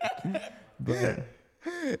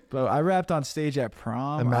 But I rapped on stage at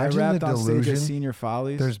prom. Imagine I rapped the on stage delusion. at senior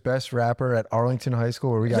follies. There's best rapper at Arlington High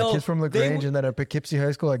School, where we got Yo, kids from they LaGrange, w- and then at Poughkeepsie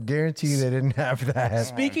High School. I guarantee you they didn't have that.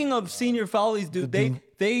 Speaking of senior follies, dude,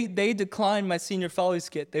 they declined my senior follies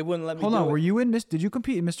skit. They wouldn't let me Hold do on, it. were you in Miss? Did you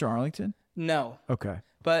compete in Mr. Arlington? No, Okay.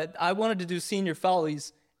 but I wanted to do senior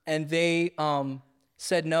follies, and they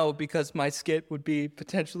said no because my skit would be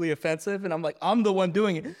potentially offensive, and I'm like, I'm the one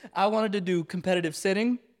doing it. I wanted to do competitive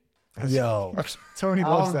sitting. Yo, Tony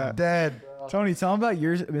loves I'm that. dead. Tony, tell him about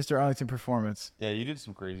your Mr. Arlington performance. Yeah, you did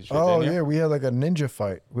some crazy shit. Oh didn't you? yeah, we had like a ninja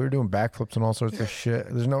fight. We were doing backflips and all sorts of shit.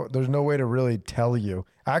 There's no way to really tell you.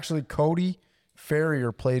 Actually, Cody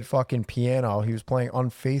Farrier played fucking piano. He was playing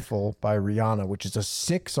 "Unfaithful" by Rihanna, which is a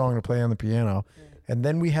sick song to play on the piano. And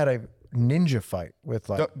then we had a ninja fight with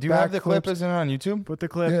like. Do you have the clip? backflips. Isn't it on YouTube? Put the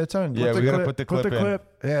clip. Yeah, it's on. Yeah, we gotta put the clip in.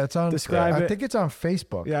 Yeah, it's on. Describe I it. think it's on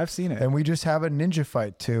Facebook. Yeah, I've seen it. And we just have a ninja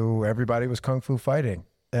fight too. Everybody was kung fu fighting,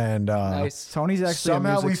 and Nice. Tony's actually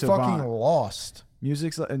somehow a we music fucking savant. lost.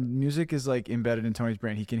 Music is like embedded in Tony's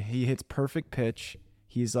brain. He hits perfect pitch.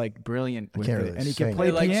 He's like brilliant with can't it, really and he can sing. play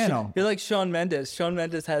You're like, piano. you're like Shawn Mendes. Shawn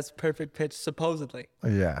Mendes has perfect pitch, supposedly.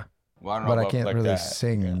 Yeah, Well, I don't know but I about can't like really that.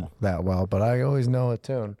 sing that well. But I always know a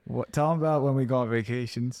tune. Tell him about when we go on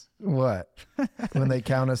vacations. What? When they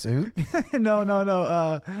count us out?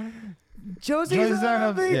 no. Josie's on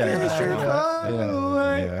a vacation.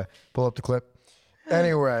 Yeah. Pull up the clip.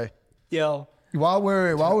 Anyway, Yo, while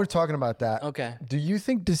we're talking about that, okay. do you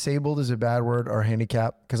think disabled is a bad word or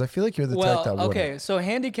handicap? Because I feel like you're the type that Well, wouldn't. okay. So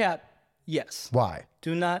handicap, yes. Why?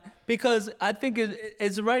 Do not, because I think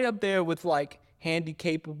it's right up there with like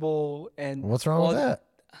handy-capable and. What's wrong with that?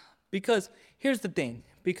 Because here's the thing.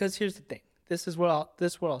 This is what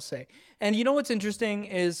I'll say. And you know what's interesting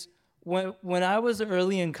is when I was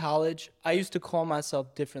early in college, I used to call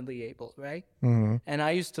myself differently able, right? Mm-hmm. And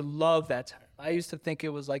I used to love that term. I used to think it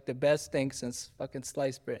was like the best thing since fucking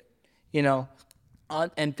sliced bread, you know.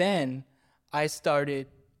 And then I started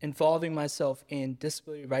involving myself in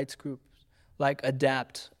disability rights groups like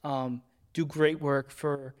ADAPT, do great work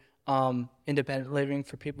for independent living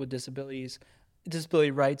for people with disabilities,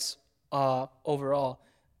 disability rights overall.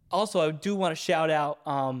 Also, I do want to shout out,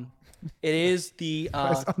 it is the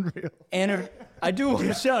I do want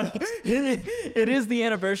to shout out, it is the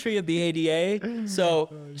anniversary of the ADA. So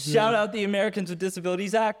shout out the Americans with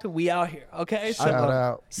Disabilities Act. We out here, okay? So, Shout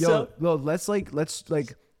out. Yo, let's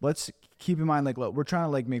keep in mind, like, look, we're trying to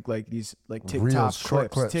like make like these like TikTok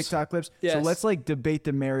short clips. TikTok clips. So Yes. let's like debate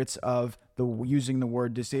the merits of using the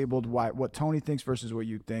word disabled. What Tony thinks versus what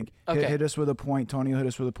you think. Okay. Hit us with a point. Tony will hit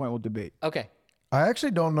us with a point. We'll debate. Okay. I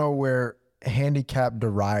actually don't know where handicap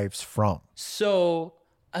derives from. So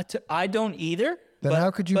I don't either. Then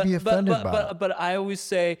how could you be offended by it? But I always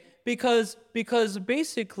say because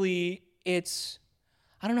basically it's,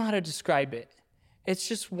 I don't know how to describe it. It's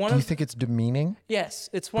just one Do of you think it's demeaning? yes,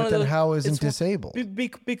 it's one But of then those. how isn't it's one- disabled?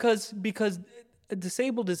 Because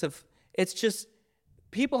disabled is it's just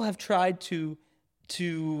people have tried to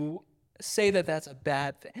say that that's a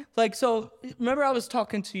bad thing. Like, so remember I was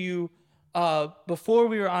talking to you before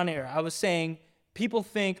we were on air. I was saying people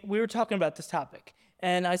think, we were talking about this topic,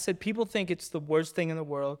 and I said people think it's the worst thing in the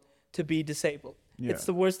world to be disabled. Yeah. It's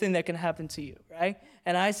the worst thing that can happen to you, right?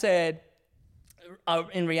 And I said,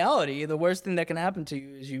 in reality, the worst thing that can happen to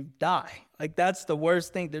you is you die. Like, that's the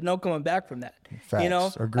worst thing. There's no coming back from that. Facts. You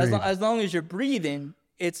know, Agreed. as long as you're breathing,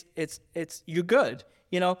 it's you're good.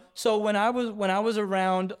 You know, so when I was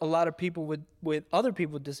around a lot of people with other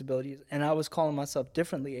people with disabilities, and I was calling myself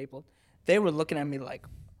differently abled, they were looking at me like,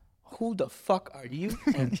 "Who the fuck are you?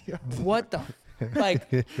 And what the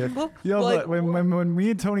like?" Yo, like, but when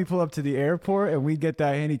me and Tony pull up to the airport and we get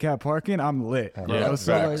that handicap parking, I'm lit. Yeah,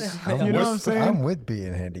 So, like, facts. you know what I'm saying? I'm with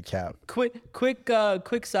being handicapped.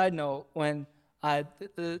 quick side note, when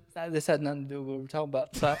this had nothing to do with what we're talking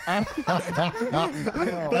about, but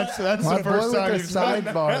That's My the boy first with time the you've said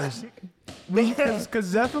that. sidebars.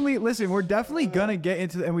 Because definitely, listen, we're definitely gonna get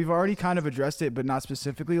into, and we've already kind of addressed it, but not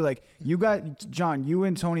specifically. Like, you got John, you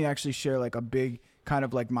and Tony actually share like a big kind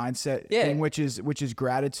of like mindset thing, which is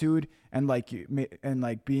gratitude and like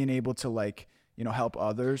being able to like, you know, help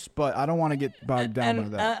others. But I don't want to get bogged down by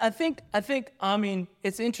and that. I think I mean,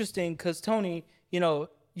 it's interesting because Tony, you know,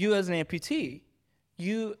 you as an amputee,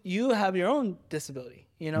 you have your own disability,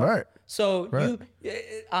 you know, Right. So Right.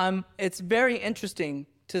 it's very interesting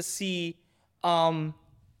to see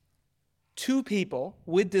two people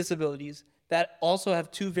with disabilities that also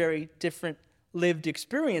have two very different lived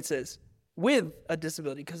experiences with a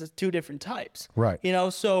disability, because it's two different types. Right. You know,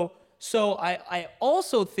 so I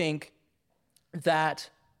also think that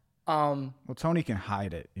Well, Tony can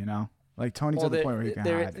hide it, you know. Like, Tony's at the point where he can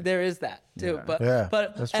hide it. there is that too. Yeah. But Yeah,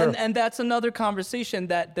 but that's true. and that's another conversation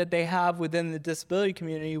that they have within the disability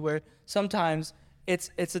community, where sometimes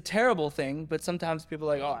it's a terrible thing, but sometimes people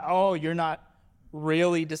are like, oh, you're not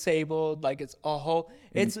really disabled, like it's a whole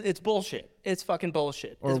it's bullshit. It's fucking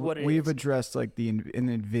bullshit Or is what it we've is. addressed like an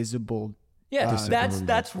invisible. Yeah,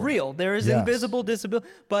 that's real. There is Yes. invisible disability,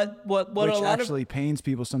 but what Which a lot actually pains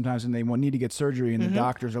people sometimes, and they need to get surgery, and the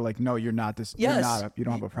doctors are like, "No, you're not this. Yes. You're not. You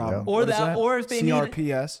don't have a problem." Or What is that- or if they need-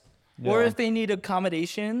 CRPS. Or if they need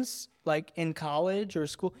accommodations, like in college or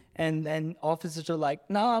school, and then officers are like,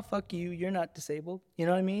 nah, fuck you, you're not disabled. You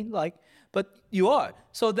know what I mean? Like, but you are.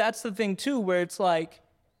 So that's the thing too, where it's like,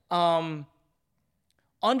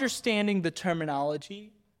 understanding the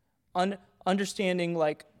terminology, understanding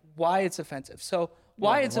like why it's offensive. So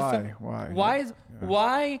why it's offensive?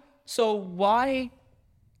 Why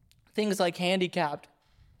things like handicapped?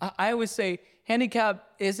 I always say handicap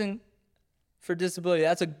isn't for disability.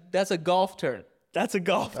 That's a golf term. That's a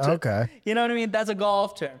golf term. Okay. You know what I mean? That's a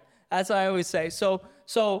golf term. That's what I always say. So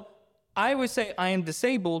I always say I am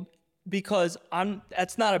disabled because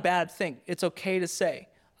that's not a bad thing. It's okay to say.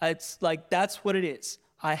 It's like, that's what it is.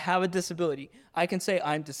 I have a disability. I can say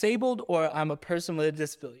I'm disabled or I'm a person with a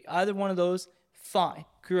disability. Either one of those, fine,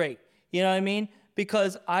 great. You know what I mean?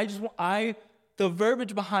 Because the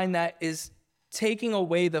verbiage behind that is taking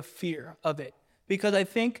away the fear of it. Because I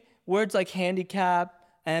think words like handicap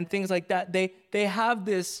and things like that, they have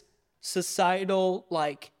this societal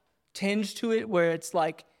like tinge to it, where it's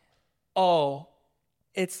like, oh,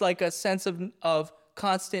 it's like a sense of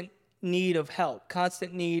constant need of help,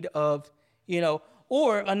 constant need of, you know.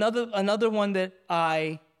 Or another one that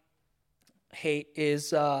I hate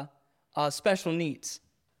is special needs,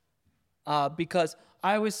 because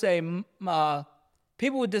I always say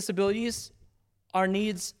people with disabilities, our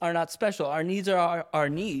needs are not special. Our needs are our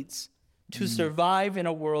needs to survive in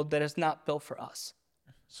a world that is not built for us.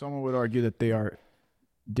 Someone would argue that they are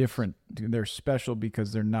different. They're special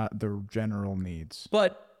because they're not the general needs.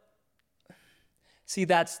 But see,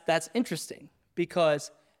 that's interesting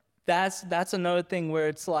because that's another thing where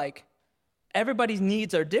it's like everybody's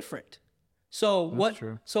needs are different. So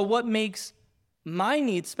what makes my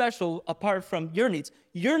needs special apart from your needs?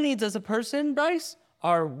 Your needs as a person, Bryce,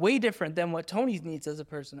 are way different than what Tony's needs as a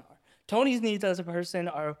person are. Tony's needs as a person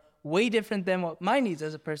are way different than what my needs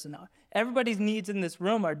as a person are. Everybody's needs in this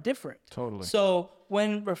room are different. Totally. So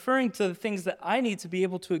when referring to the things that I need to be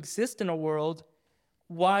able to exist in a world,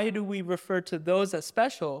 why do we refer to those as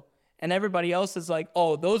special and everybody else is like,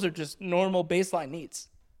 oh, those are just normal baseline needs?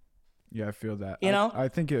 Yeah, I feel that. You know? I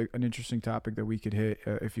think an interesting topic that we could hit,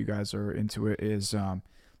 if you guys are into it, is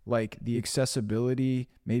like the accessibility,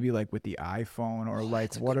 maybe like with the iPhone, or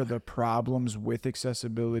like what are the problems with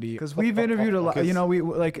accessibility? Because we've interviewed a lot.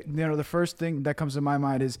 The first thing that comes to my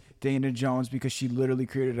mind is Dana Jones, because she literally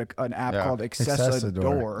created an app called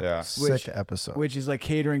Accessador. Yeah. Sick episode. Which is like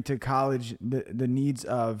catering to college, the needs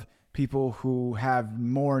of people who have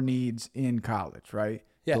more needs in college, right?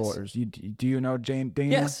 Yes. Daughters. Do you know Dana?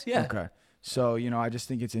 Yes, yeah. Okay. So, I just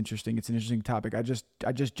think it's interesting. It's an interesting topic. I just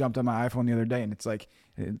jumped on my iPhone the other day and it's like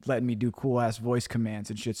letting me do cool ass voice commands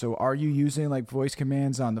and shit. So are you using like voice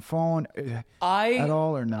commands on the phone at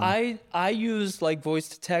all or no? I use like voice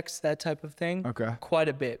to text, that type of thing. Okay. Quite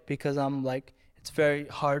a bit because I'm like, it's very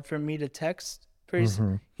hard for me to text,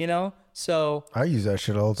 So I use that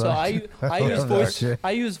shit all the so time.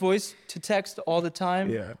 I use voice to text all the time.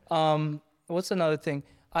 Yeah. What's another thing?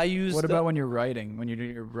 What about when you're writing? When you're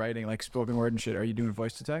doing your writing, like spoken word and shit, are you doing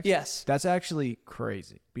voice to text? Yes. That's actually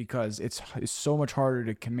crazy because it's so much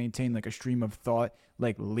harder to maintain like a stream of thought,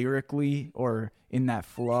 like lyrically or in that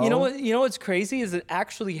flow. You know what's crazy is it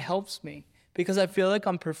actually helps me because I feel like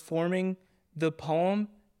I'm performing the poem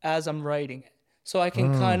as I'm writing it. So I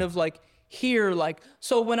can kind of like hear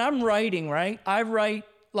so when I'm writing, right? I write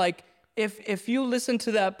like if you listen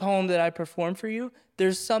to that poem that I performed for you,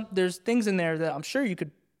 there's things in there that I'm sure you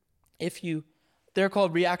could. They're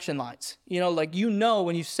called reaction lines.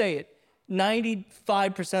 When you say it,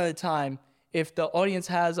 95% of the time, if the audience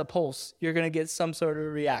has a pulse, you're gonna get some sort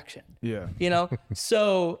of reaction. Yeah.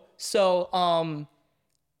 So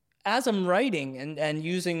as I'm writing and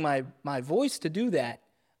using my voice to do that,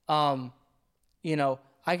 I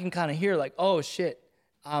can kind of hear like, oh shit,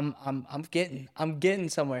 I'm getting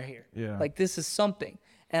somewhere here. Yeah. Like this is something,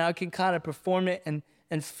 and I can kind of perform it and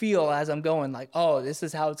feel as I'm going like, oh, this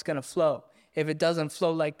is how it's going to flow. If it doesn't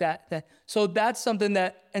flow like that, then. So that's something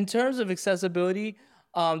that, in terms of accessibility,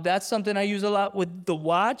 that's something I use a lot with the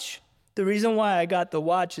watch. The reason why I got the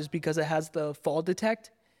watch is because it has the fall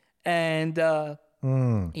detect. And, That's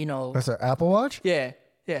an Apple Watch? Yeah.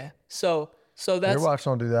 So that's your watch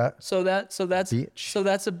don't do that. So that's Bitch. So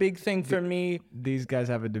that's a big thing for me. These guys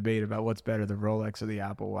have a debate about what's better, the Rolex or the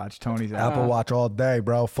Apple Watch. Tony's Apple Watch all day,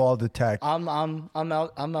 bro. Fall detect. I'm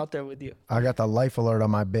out there with you. I got the life alert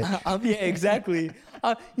on my bitch. Yeah, exactly.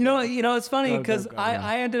 It's funny because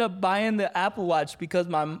I ended up buying the Apple Watch because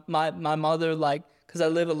my mother, because I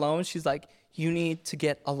live alone, she's like, you need to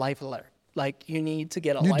get a life alert. Like, you need to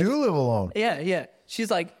get a life. You do live alone. Yeah.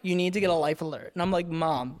 She's like, you need to get a life alert. And I'm like,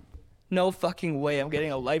 Mom, no fucking way I'm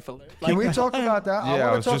getting a life alert. Can we talk about that? Yeah,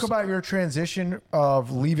 I want to talk about your transition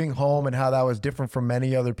of leaving home and how that was different from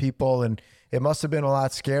many other people. And it must have been a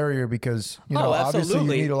lot scarier because, obviously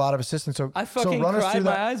you need a lot of assistance. So I fucking run us cried through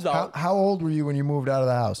my that. eyes out. How old were you when you moved out of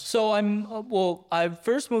the house? So I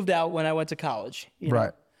first moved out when I went to college.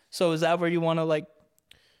 Right. So is that where you want to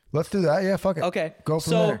Let's do that. Yeah, fuck it. Okay. Go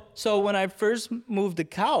from there. So when I first moved to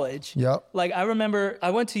college, yep. I remember I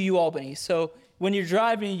went to UAlbany. So when you're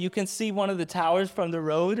driving, you can see one of the towers from the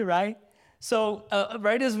road, right? So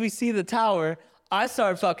right as we see the tower, I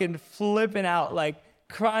start fucking flipping out,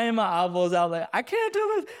 crying my eyeballs out, I can't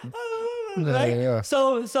do this. Right? Yeah.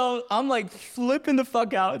 So I'm flipping the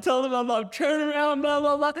fuck out, telling them I'm turning around, blah,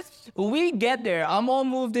 blah, blah. We get there. I'm all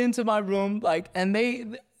moved into my room, and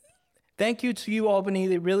they, thank you to UAlbany,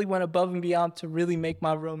 they really went above and beyond to really make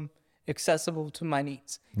my room accessible to my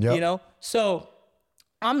needs. Yep. So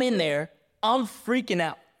I'm in there. I'm freaking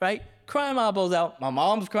out, right? Crying my eyeballs out. My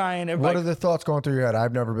mom's crying. What are the thoughts going through your head?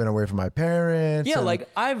 I've never been away from my parents. Yeah,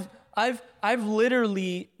 I've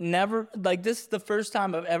literally never, this is the first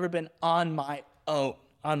time I've ever been on my own.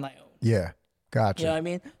 Yeah, gotcha. You know what I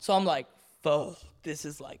mean? So I'm like, fuck, this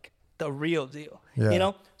is the real deal.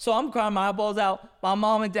 Yeah. So I'm crying my eyeballs out. My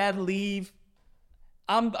mom and dad leave.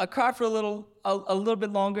 I cry for a little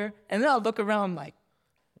bit longer, and then I look around. I'm like,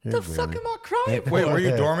 the fuck am I crying for? Wait, were you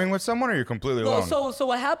dorming with someone or are you completely alone? So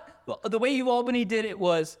what happened? The way UAlbany did it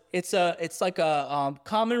was it's like a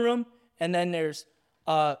common room, and then there's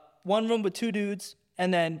one room with 2 dudes,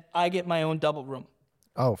 and then I get my own double room.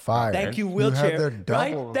 Oh, fire. Thank you, You wheelchair. have their double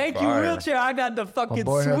Right? room. Thank you, Fire. wheelchair. I got the My fucking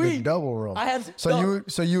boy had the suite. double room. I had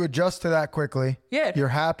So you adjust to that quickly. Yeah. You're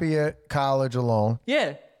happy at college alone.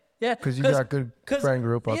 Yeah. 'Cause you got good friend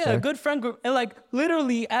group up yeah, there. a good friend group. And like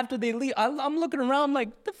literally after they leave, I'm looking around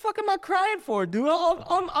like, the fuck am I crying for, dude?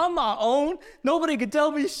 I'm on my own. Nobody can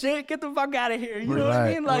tell me shit. Get the fuck out of here. You know what I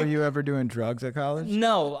Right. mean? Were Like, you ever doing drugs at college?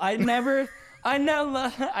 no, I never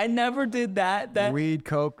did that. Weed,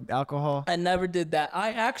 coke, alcohol? I never did that.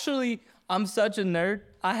 I'm such a nerd.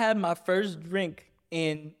 I had my first drink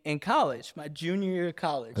in college, my junior year of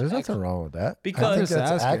college. There's nothing wrong with that. Because- I think Just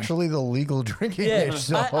that's asking. actually the legal drinking Yeah, age.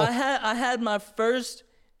 So. I had my first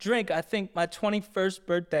drink. I think my 21st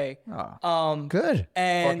birthday. Good.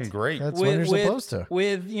 And Fucking great. That's when you're supposed to.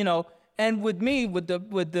 With and with me with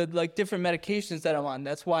the like different medications that I'm on.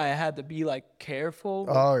 That's why I had to be like careful.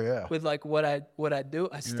 Oh, yeah. With like what I do.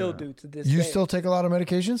 I still do to this You day. still take a lot of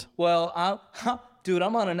medications? Well, dude,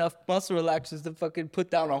 I'm on enough muscle relaxers to fucking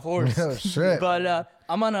put down a horse. Oh, shit. But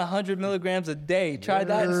I'm on 100 milligrams a day. Try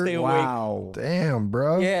that and stay awake. Wow. Damn,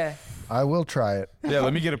 bro. Yeah. I will try it. Yeah,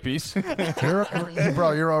 let me get a piece.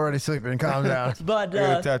 Bro, you're already sleeping. Calm down. But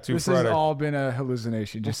Get a tattoo This has Friday. all been a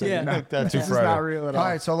hallucination. Just so Yeah. you know. Tattoo This is Friday. not real at all. All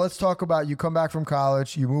right, so let's talk about you come back from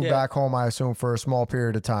college, you move Yeah. back home, I assume, for a small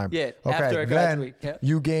period of time. Yeah, Okay, after I then graduate, yeah.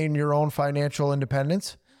 you gain your own financial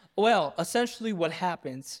independence. well, essentially what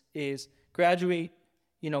happens is graduate,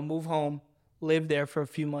 move home, live there for a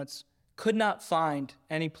few months. Could not find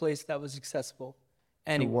any place that was accessible.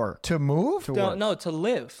 To work. To move? No, to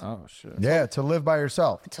live. Oh, shit. Yeah, to live by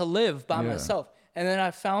yourself. To live by myself. And then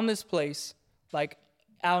I found this place like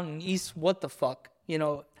out in East what the fuck,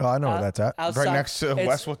 Oh, I know where that's at. outside. Right next to It's-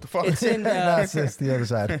 West What the Fuck. It's in That's the other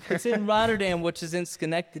side. it's in Rotterdam, which is in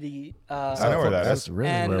Schenectady. I know where that That's is. really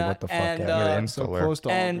And, where what the fuck and, at. Yeah, uh, So install there. close to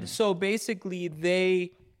all of And it. so basically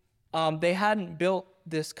they hadn't built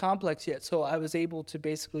this complex yet. So I was able to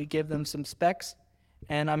basically give them some specs.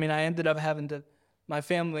 And I mean, my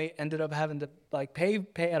family ended up having to like pay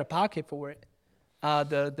out of pocket for it.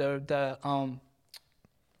 The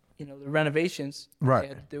renovations Right. they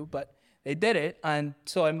had to do, but they did it. And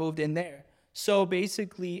so I moved in there. So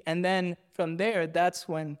basically, and then from there, that's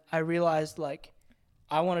when I realized like,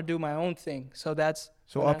 I want to do my own thing. So that's,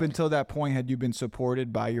 So up until that point, had you been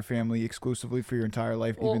supported by your family exclusively for your entire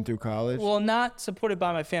life, even through college? Well, not supported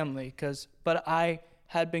by my family, but I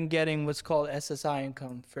had been getting what's called SSI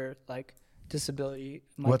income for like disability.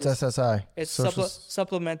 What's SSI? It's Social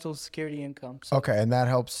supplemental security income. So Okay, and that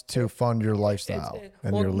helps to fund your lifestyle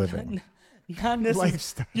and your living. Not necessarily.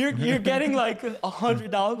 Lifestyle. You're getting like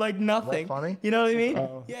 $100, like nothing. funny? You know what I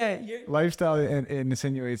mean? Yeah. Lifestyle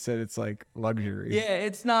insinuates that it's like luxury. Yeah.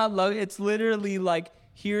 It's not. It's literally like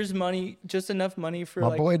here's money, just enough money for My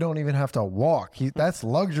like. boy don't even have to walk. That's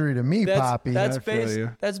luxury to me, Poppy. That's I feel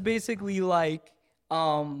you. that's basically like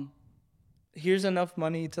here's enough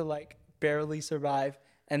money to like barely survive,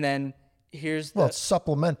 and then here's Well, the it's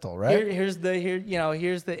supplemental, right? here's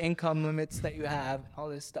the income limits that you have, all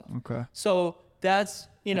this stuff. Okay. So that's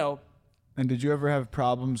And did you ever have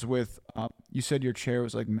problems with? You said your chair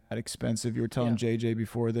was like mad expensive. You were telling JJ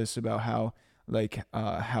before this about how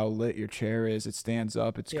how lit your chair is. It stands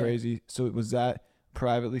up. It's Yeah. crazy. So was that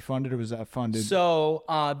privately funded or was that funded? So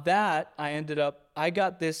that I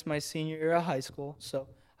got this my senior year of high school. So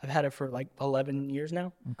I've had it for like 11 years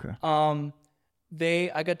now. Okay.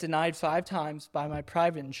 I got denied 5 times by my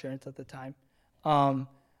private insurance at the time.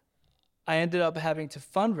 I ended up having to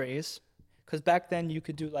fundraise because back then you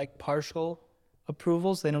could do like partial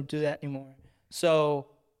approvals. They don't do that anymore. So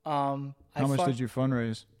How much did you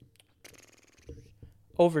fundraise?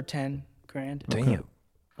 over 10 grand. Damn.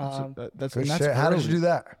 That's Good and that's shit. How did you early. do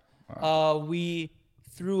that? We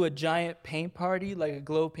threw a giant paint party, like a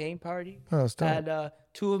glow paint party. Oh, that's dope. Had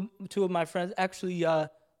two of my friends, actually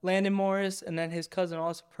Landon Morris and then his cousin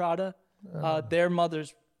also Prada. Their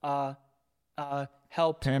mothers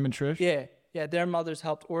helped. Pam and Trish? Yeah, their mothers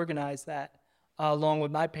helped organize that along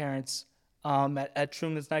with my parents at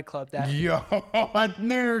Truman's nightclub. That Yo, I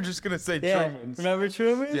knew you were just gonna say yeah, Truman's. remember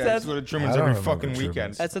Truman's? Yeah, that's that's what a Truman's I don't every remember fucking Truman's.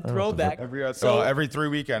 weekend. that's a throwback. Every 3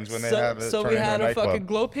 weekends when they have it. So we had a fucking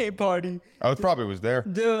glow paint party. I probably was there.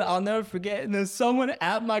 Dude, I'll never forget. And then someone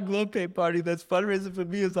at my glow paint party that's fundraising for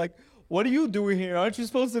me is like, "What are you doing here? Aren't you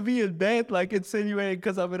supposed to be in bed?" Like insinuating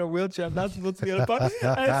because I'm in a wheelchair, I'm not supposed to be in a party.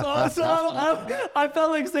 And so I felt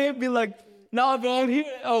like saying, "Be like, no, bro, I'm here.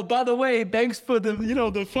 Oh, by the way, thanks for the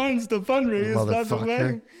funds, the fundraise, by the way."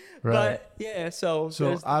 Motherfucker. Right. But yeah, so So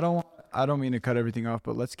there's- I don't I don't mean to cut everything off,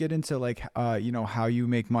 but let's get into like how you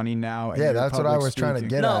make money now. And Yeah, your that's what I public was trying to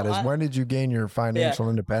speaking. get No, at. Is when did you gain your financial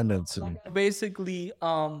independence? And Basically,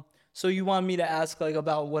 so you want me to ask like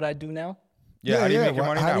about what I do now? Yeah, how do you make your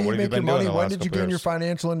money How now? do you What have you make your been doing money? the When last did you couple gain your years?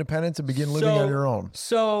 financial independence and begin living on your own?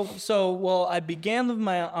 Well, I began with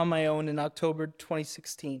on my own in October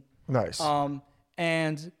 2016. Nice.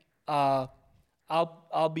 And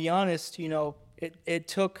I'll be honest, it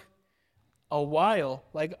took a while.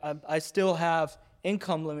 Like I still have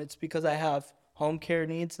income limits because I have home care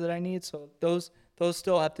needs that I need. So those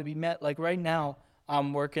still have to be met. Like right now,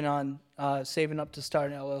 I'm working on saving up to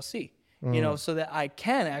start an LLC, so that I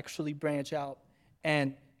can actually branch out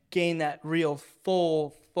and gain that real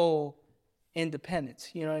full independence.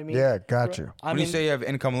 You know what I mean? Yeah, got you. I When mean, you say you have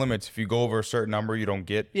income limits, if you go over a certain number, you don't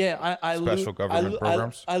get special government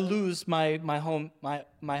programs. I lose my home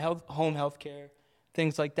health care,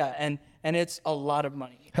 things like that, and it's a lot of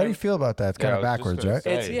money. How do you feel about that? It's kind Yeah, of I was just backwards, gonna right?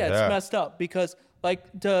 say. It's it's messed up because like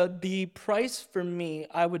the price for me,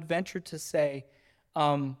 I would venture to say,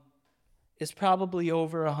 is probably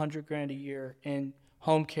over $100,000 a year in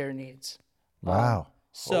home care needs. Wow.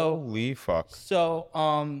 So Holy fuck. so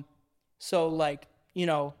like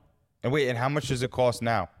And wait, and how much does it cost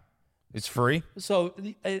now? It's free? so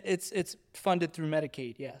it's funded through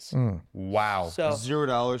Medicaid, yes. Wow. So-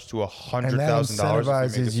 $0 to $100,000. And that if you make a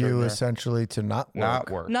incentivizes certain you year. essentially to not work. Not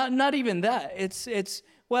work. Not even that. It's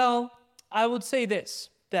well, I would say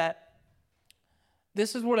that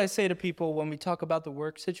this is what I say to people when we talk about the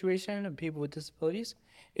work situation and people with disabilities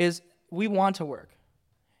is we want to work.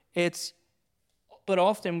 But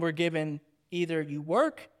often we're given either you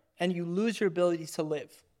work and you lose your ability to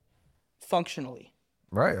live functionally.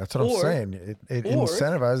 Right. That's what I'm Or- saying. It or-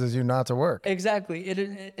 incentivizes you not to work. Exactly.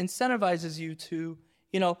 It incentivizes you to,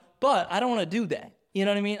 but I don't want to do that. You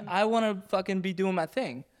know what I mean? I want to fucking be doing my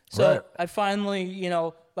thing. So Right. I finally,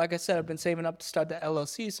 like I said, I've been saving up to start the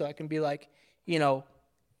LLC so I can be like,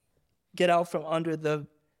 get out from under the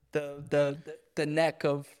neck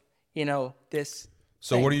of, this.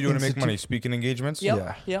 So what are you doing to make money? Speaking engagements?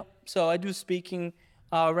 Yep. So I do speaking.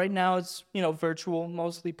 Right now it's, virtual,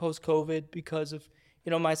 mostly post-COVID because of,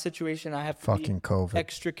 my situation. I have to Fucking be COVID.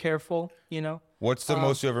 extra careful, What's the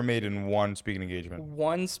most you ever made in one speaking engagement?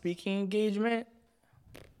 One speaking engagement.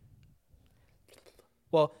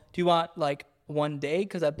 Well, do you want like one day?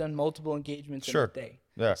 Because I've done multiple engagements in a day.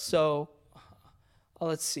 Yeah. So,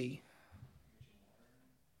 let's see.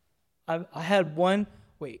 I had one.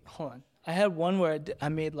 Wait, hold on. I had one where I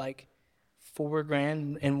made like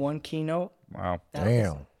 $4,000 in one keynote. Wow.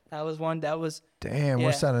 Damn. That was one. That was. Damn, Yeah.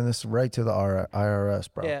 we're sending this right to the IRS,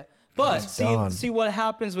 bro. Yeah. But done. see what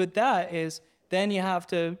happens with that is then you have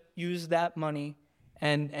to use that money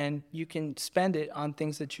and you can spend it on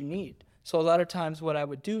things that you need. So a lot of times what I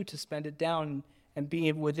would do to spend it down and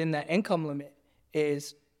be within that income limit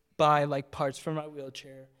is buy like parts for my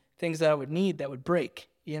wheelchair, things that I would need that would break.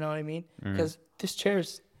 You know what I mean? Because this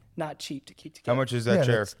chair's not cheap to keep together. How much is that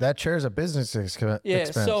chair? That chair is a business expense. Yeah,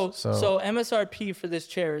 so MSRP for this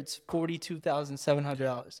chair, it's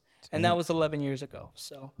 $42,700. And that was 11 years ago.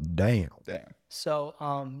 So, Damn. so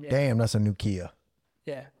yeah. Damn, that's a new Kia.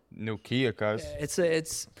 Yeah. New Kia, cuz.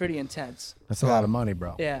 It's pretty intense. That's a lot of money,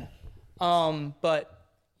 bro. Yeah. But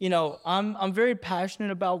I'm very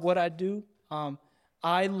passionate about what I do.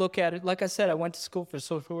 I look at it, like I said, I went to school for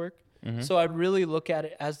social work. So I really look at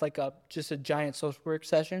it as like just a giant social work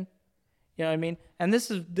session. You know what I mean? And this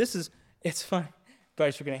is it's funny.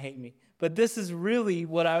 Bryce, you're gonna hate me. But this is really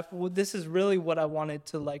what I wanted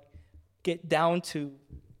to like get down to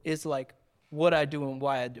is like what I do and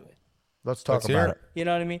why I do it. Let's talk Let's hear about it. it. You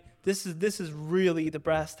know what I mean? This is really the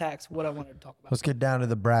brass tacks, what I wanted to talk about. Let's get down to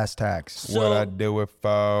the brass tacks. What I do it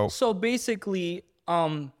for. So basically,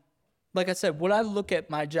 like I said, what I look at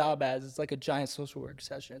my job as is like a giant social work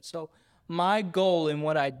session. So my goal in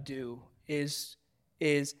what I do is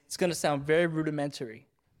it's gonna sound very rudimentary,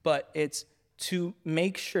 but it's to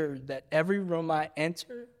make sure that every room I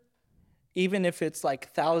enter, even if it's like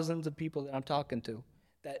thousands of people that I'm talking to,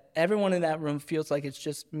 that everyone in that room feels like it's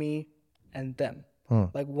just me and them,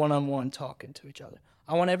 like one-on-one talking to each other.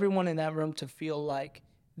 I want everyone in that room to feel like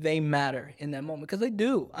they matter in that moment, because they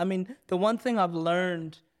do. I mean, the one thing I've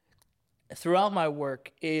learned throughout my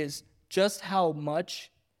work is just how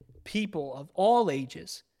much people of all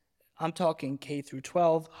ages, I'm talking K through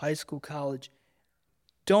 12, high school, college,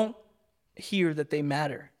 don't hear that they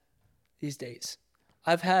matter these days.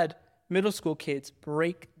 I've had middle school kids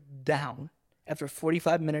break down after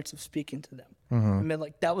 45 minutes of speaking to them. I mean,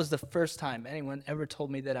 like, that was the first time anyone ever told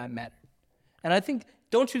me that I mattered. And I think,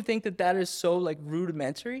 don't you think that is so like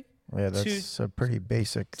rudimentary? Yeah, that's a pretty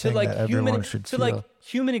basic to thing like that everyone human should to feel. like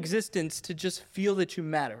human existence, to just feel that you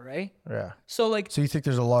matter, right? Yeah. So like So you think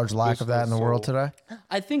there's a large lack of that in the world today?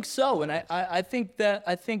 I think so, and I think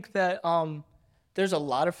that there's a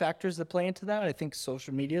lot of factors that play into that. I think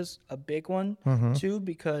social media is a big one too,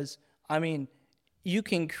 because I mean, you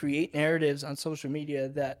can create narratives on social media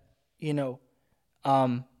that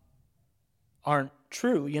aren't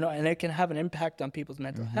true, and it can have an impact on people's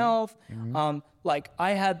mental health. Like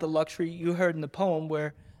I had the luxury, you heard in the poem,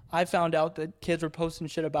 where I found out that kids were posting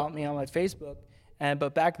shit about me on my Facebook.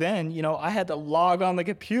 But back then, I had to log on the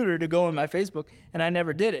computer to go in my Facebook, and I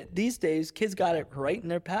never did it. These days, kids got it right in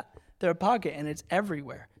their pocket, and it's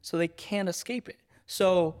everywhere, so they can't escape it.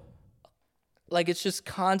 So, like, it's just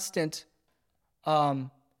constant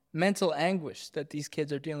mental anguish that these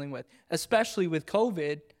kids are dealing with, especially with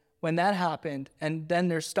COVID. When that happened, and then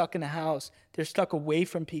they're stuck in a house, they're stuck away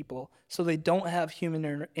from people, so they don't have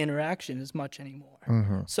human interaction as much anymore.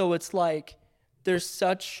 So it's like there's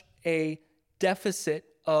such a deficit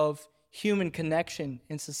of human connection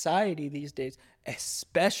in society these days,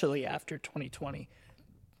 especially after 2020.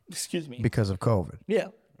 Excuse me. Because of COVID. Yeah.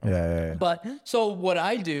 Yeah. But so what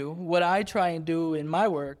I try and do in my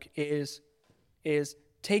work is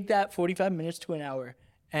take that 45 minutes to an hour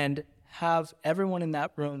and have everyone in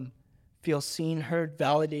that room feel seen, heard,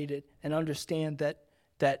 validated, and understand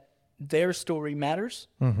that their story matters,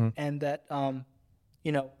 and that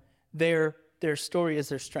their story is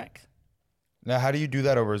their strength. Now, how do you do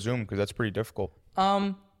that over Zoom? Because that's pretty difficult.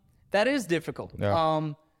 That is difficult.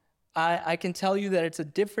 Yeah. I can tell you that it's a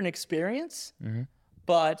different experience,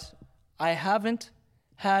 but I haven't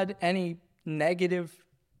had any negative,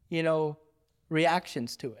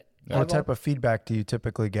 reactions to it. What type of feedback do you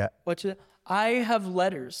typically get? I have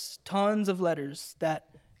letters, tons of letters that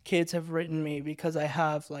kids have written me, because I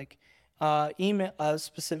have like email, a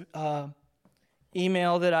specific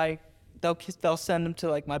email that they'll send them to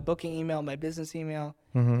like my booking email, my business email,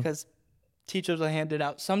 because teachers will hand it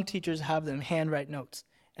out. Some teachers have them handwrite notes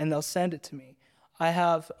and they'll send it to me. I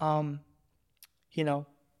have, and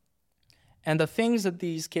the things that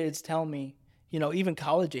these kids tell me, even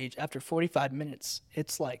college age, after 45 minutes,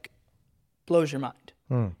 it's like blows your mind,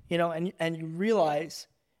 and you realize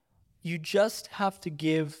you just have to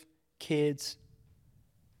give kids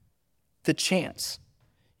the chance.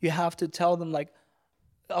 You have to tell them, like,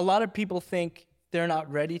 a lot of people think they're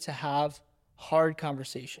not ready to have hard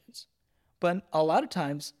conversations, but a lot of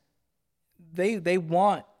times they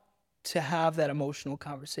want to have that emotional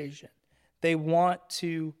conversation. They want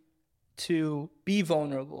to be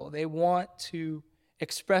vulnerable. They want to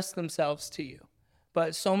express themselves to you.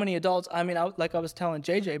 But so many adults, like I was telling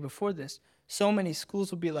JJ before this, so many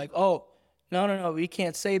schools will be like, oh, no, we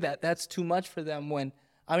can't say that. That's too much for them. When,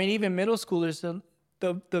 even middle schoolers,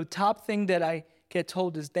 the top thing that I get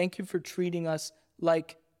told is, thank you for treating us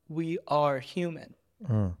like we are human.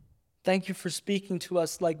 Thank you for speaking to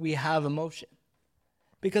us like we have emotion.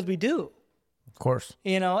 Because we do. Of course.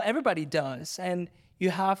 Everybody does. And you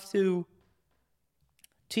have to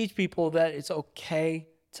teach people that it's okay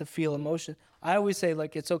to feel emotion. I always say,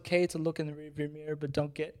 like, it's okay to look in the rearview mirror, but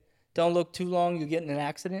don't look too long, you get in an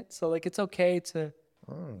accident. So, like, it's okay to,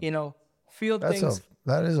 feel things.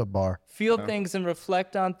 That is a bar. Feel things and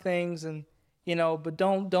reflect on things, and, but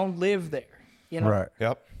don't live there, Right.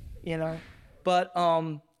 Yep. But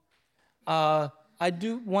I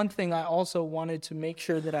do one thing I also wanted to make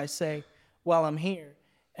sure that I say while I'm here,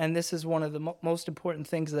 and this is one of the most important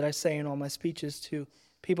things that I say in all my speeches to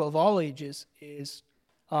people of all ages, is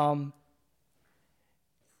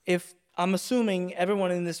if I'm assuming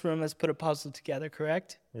everyone in this room has put a puzzle together,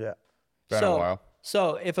 correct? Yeah. Been a while.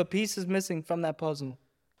 So if a piece is missing from that puzzle,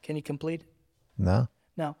 can you complete it? No.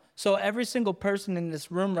 No. So every single person in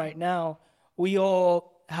this room right now, we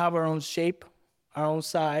all have our own shape, our own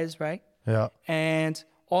size, right? Yeah. And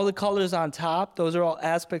all the colors on top, those are all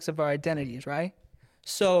aspects of our identities, right?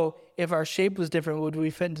 So if our shape was different, would we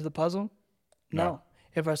fit into the puzzle? No.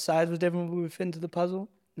 If our size was different, would we fit into the puzzle?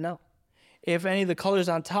 No. If any of the colors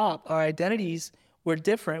on top, our identities, were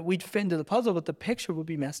different, we'd fit into the puzzle, but the picture would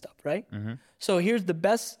be messed up, right? So here's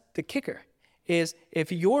the kicker, is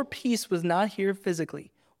if your piece was not here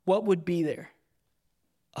physically, what would be there?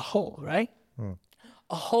 A hole, right?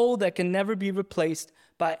 A hole that can never be replaced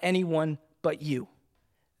by anyone but you.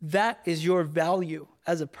 That is your value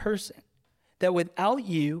as a person. That without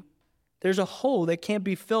you, there's a hole that can't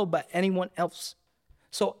be filled by anyone else.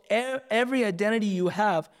 So every identity you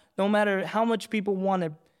have, no matter how much people want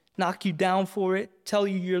to knock you down for it, tell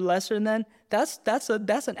you you're lesser than, that's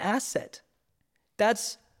an asset.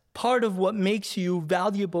 That's part of what makes you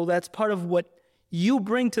valuable. That's part of what you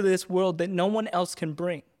bring to this world that no one else can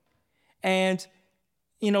bring. And,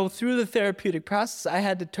 through the therapeutic process, I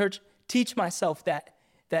had to teach myself that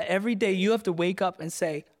every day you have to wake up and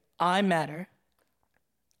say, I matter,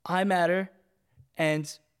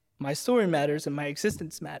 and my story matters, and my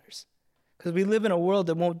existence matters. Because we live in a world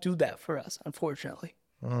that won't do that for us, unfortunately.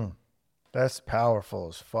 That's powerful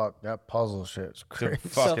as fuck. That puzzle shit is crazy. It's a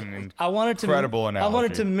fucking incredible analogy. I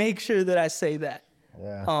wanted to make sure that I say that.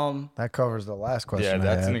 Yeah. That covers the last question. Yeah, I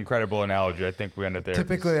that's had. an incredible analogy. I think we ended there.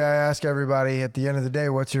 Typically, I ask everybody at the end of the day,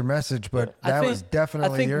 what's your message? But that was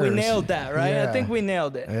definitely yours. I think we nailed that, right? Yeah. I think we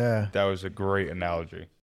nailed it. Yeah. That was a great analogy.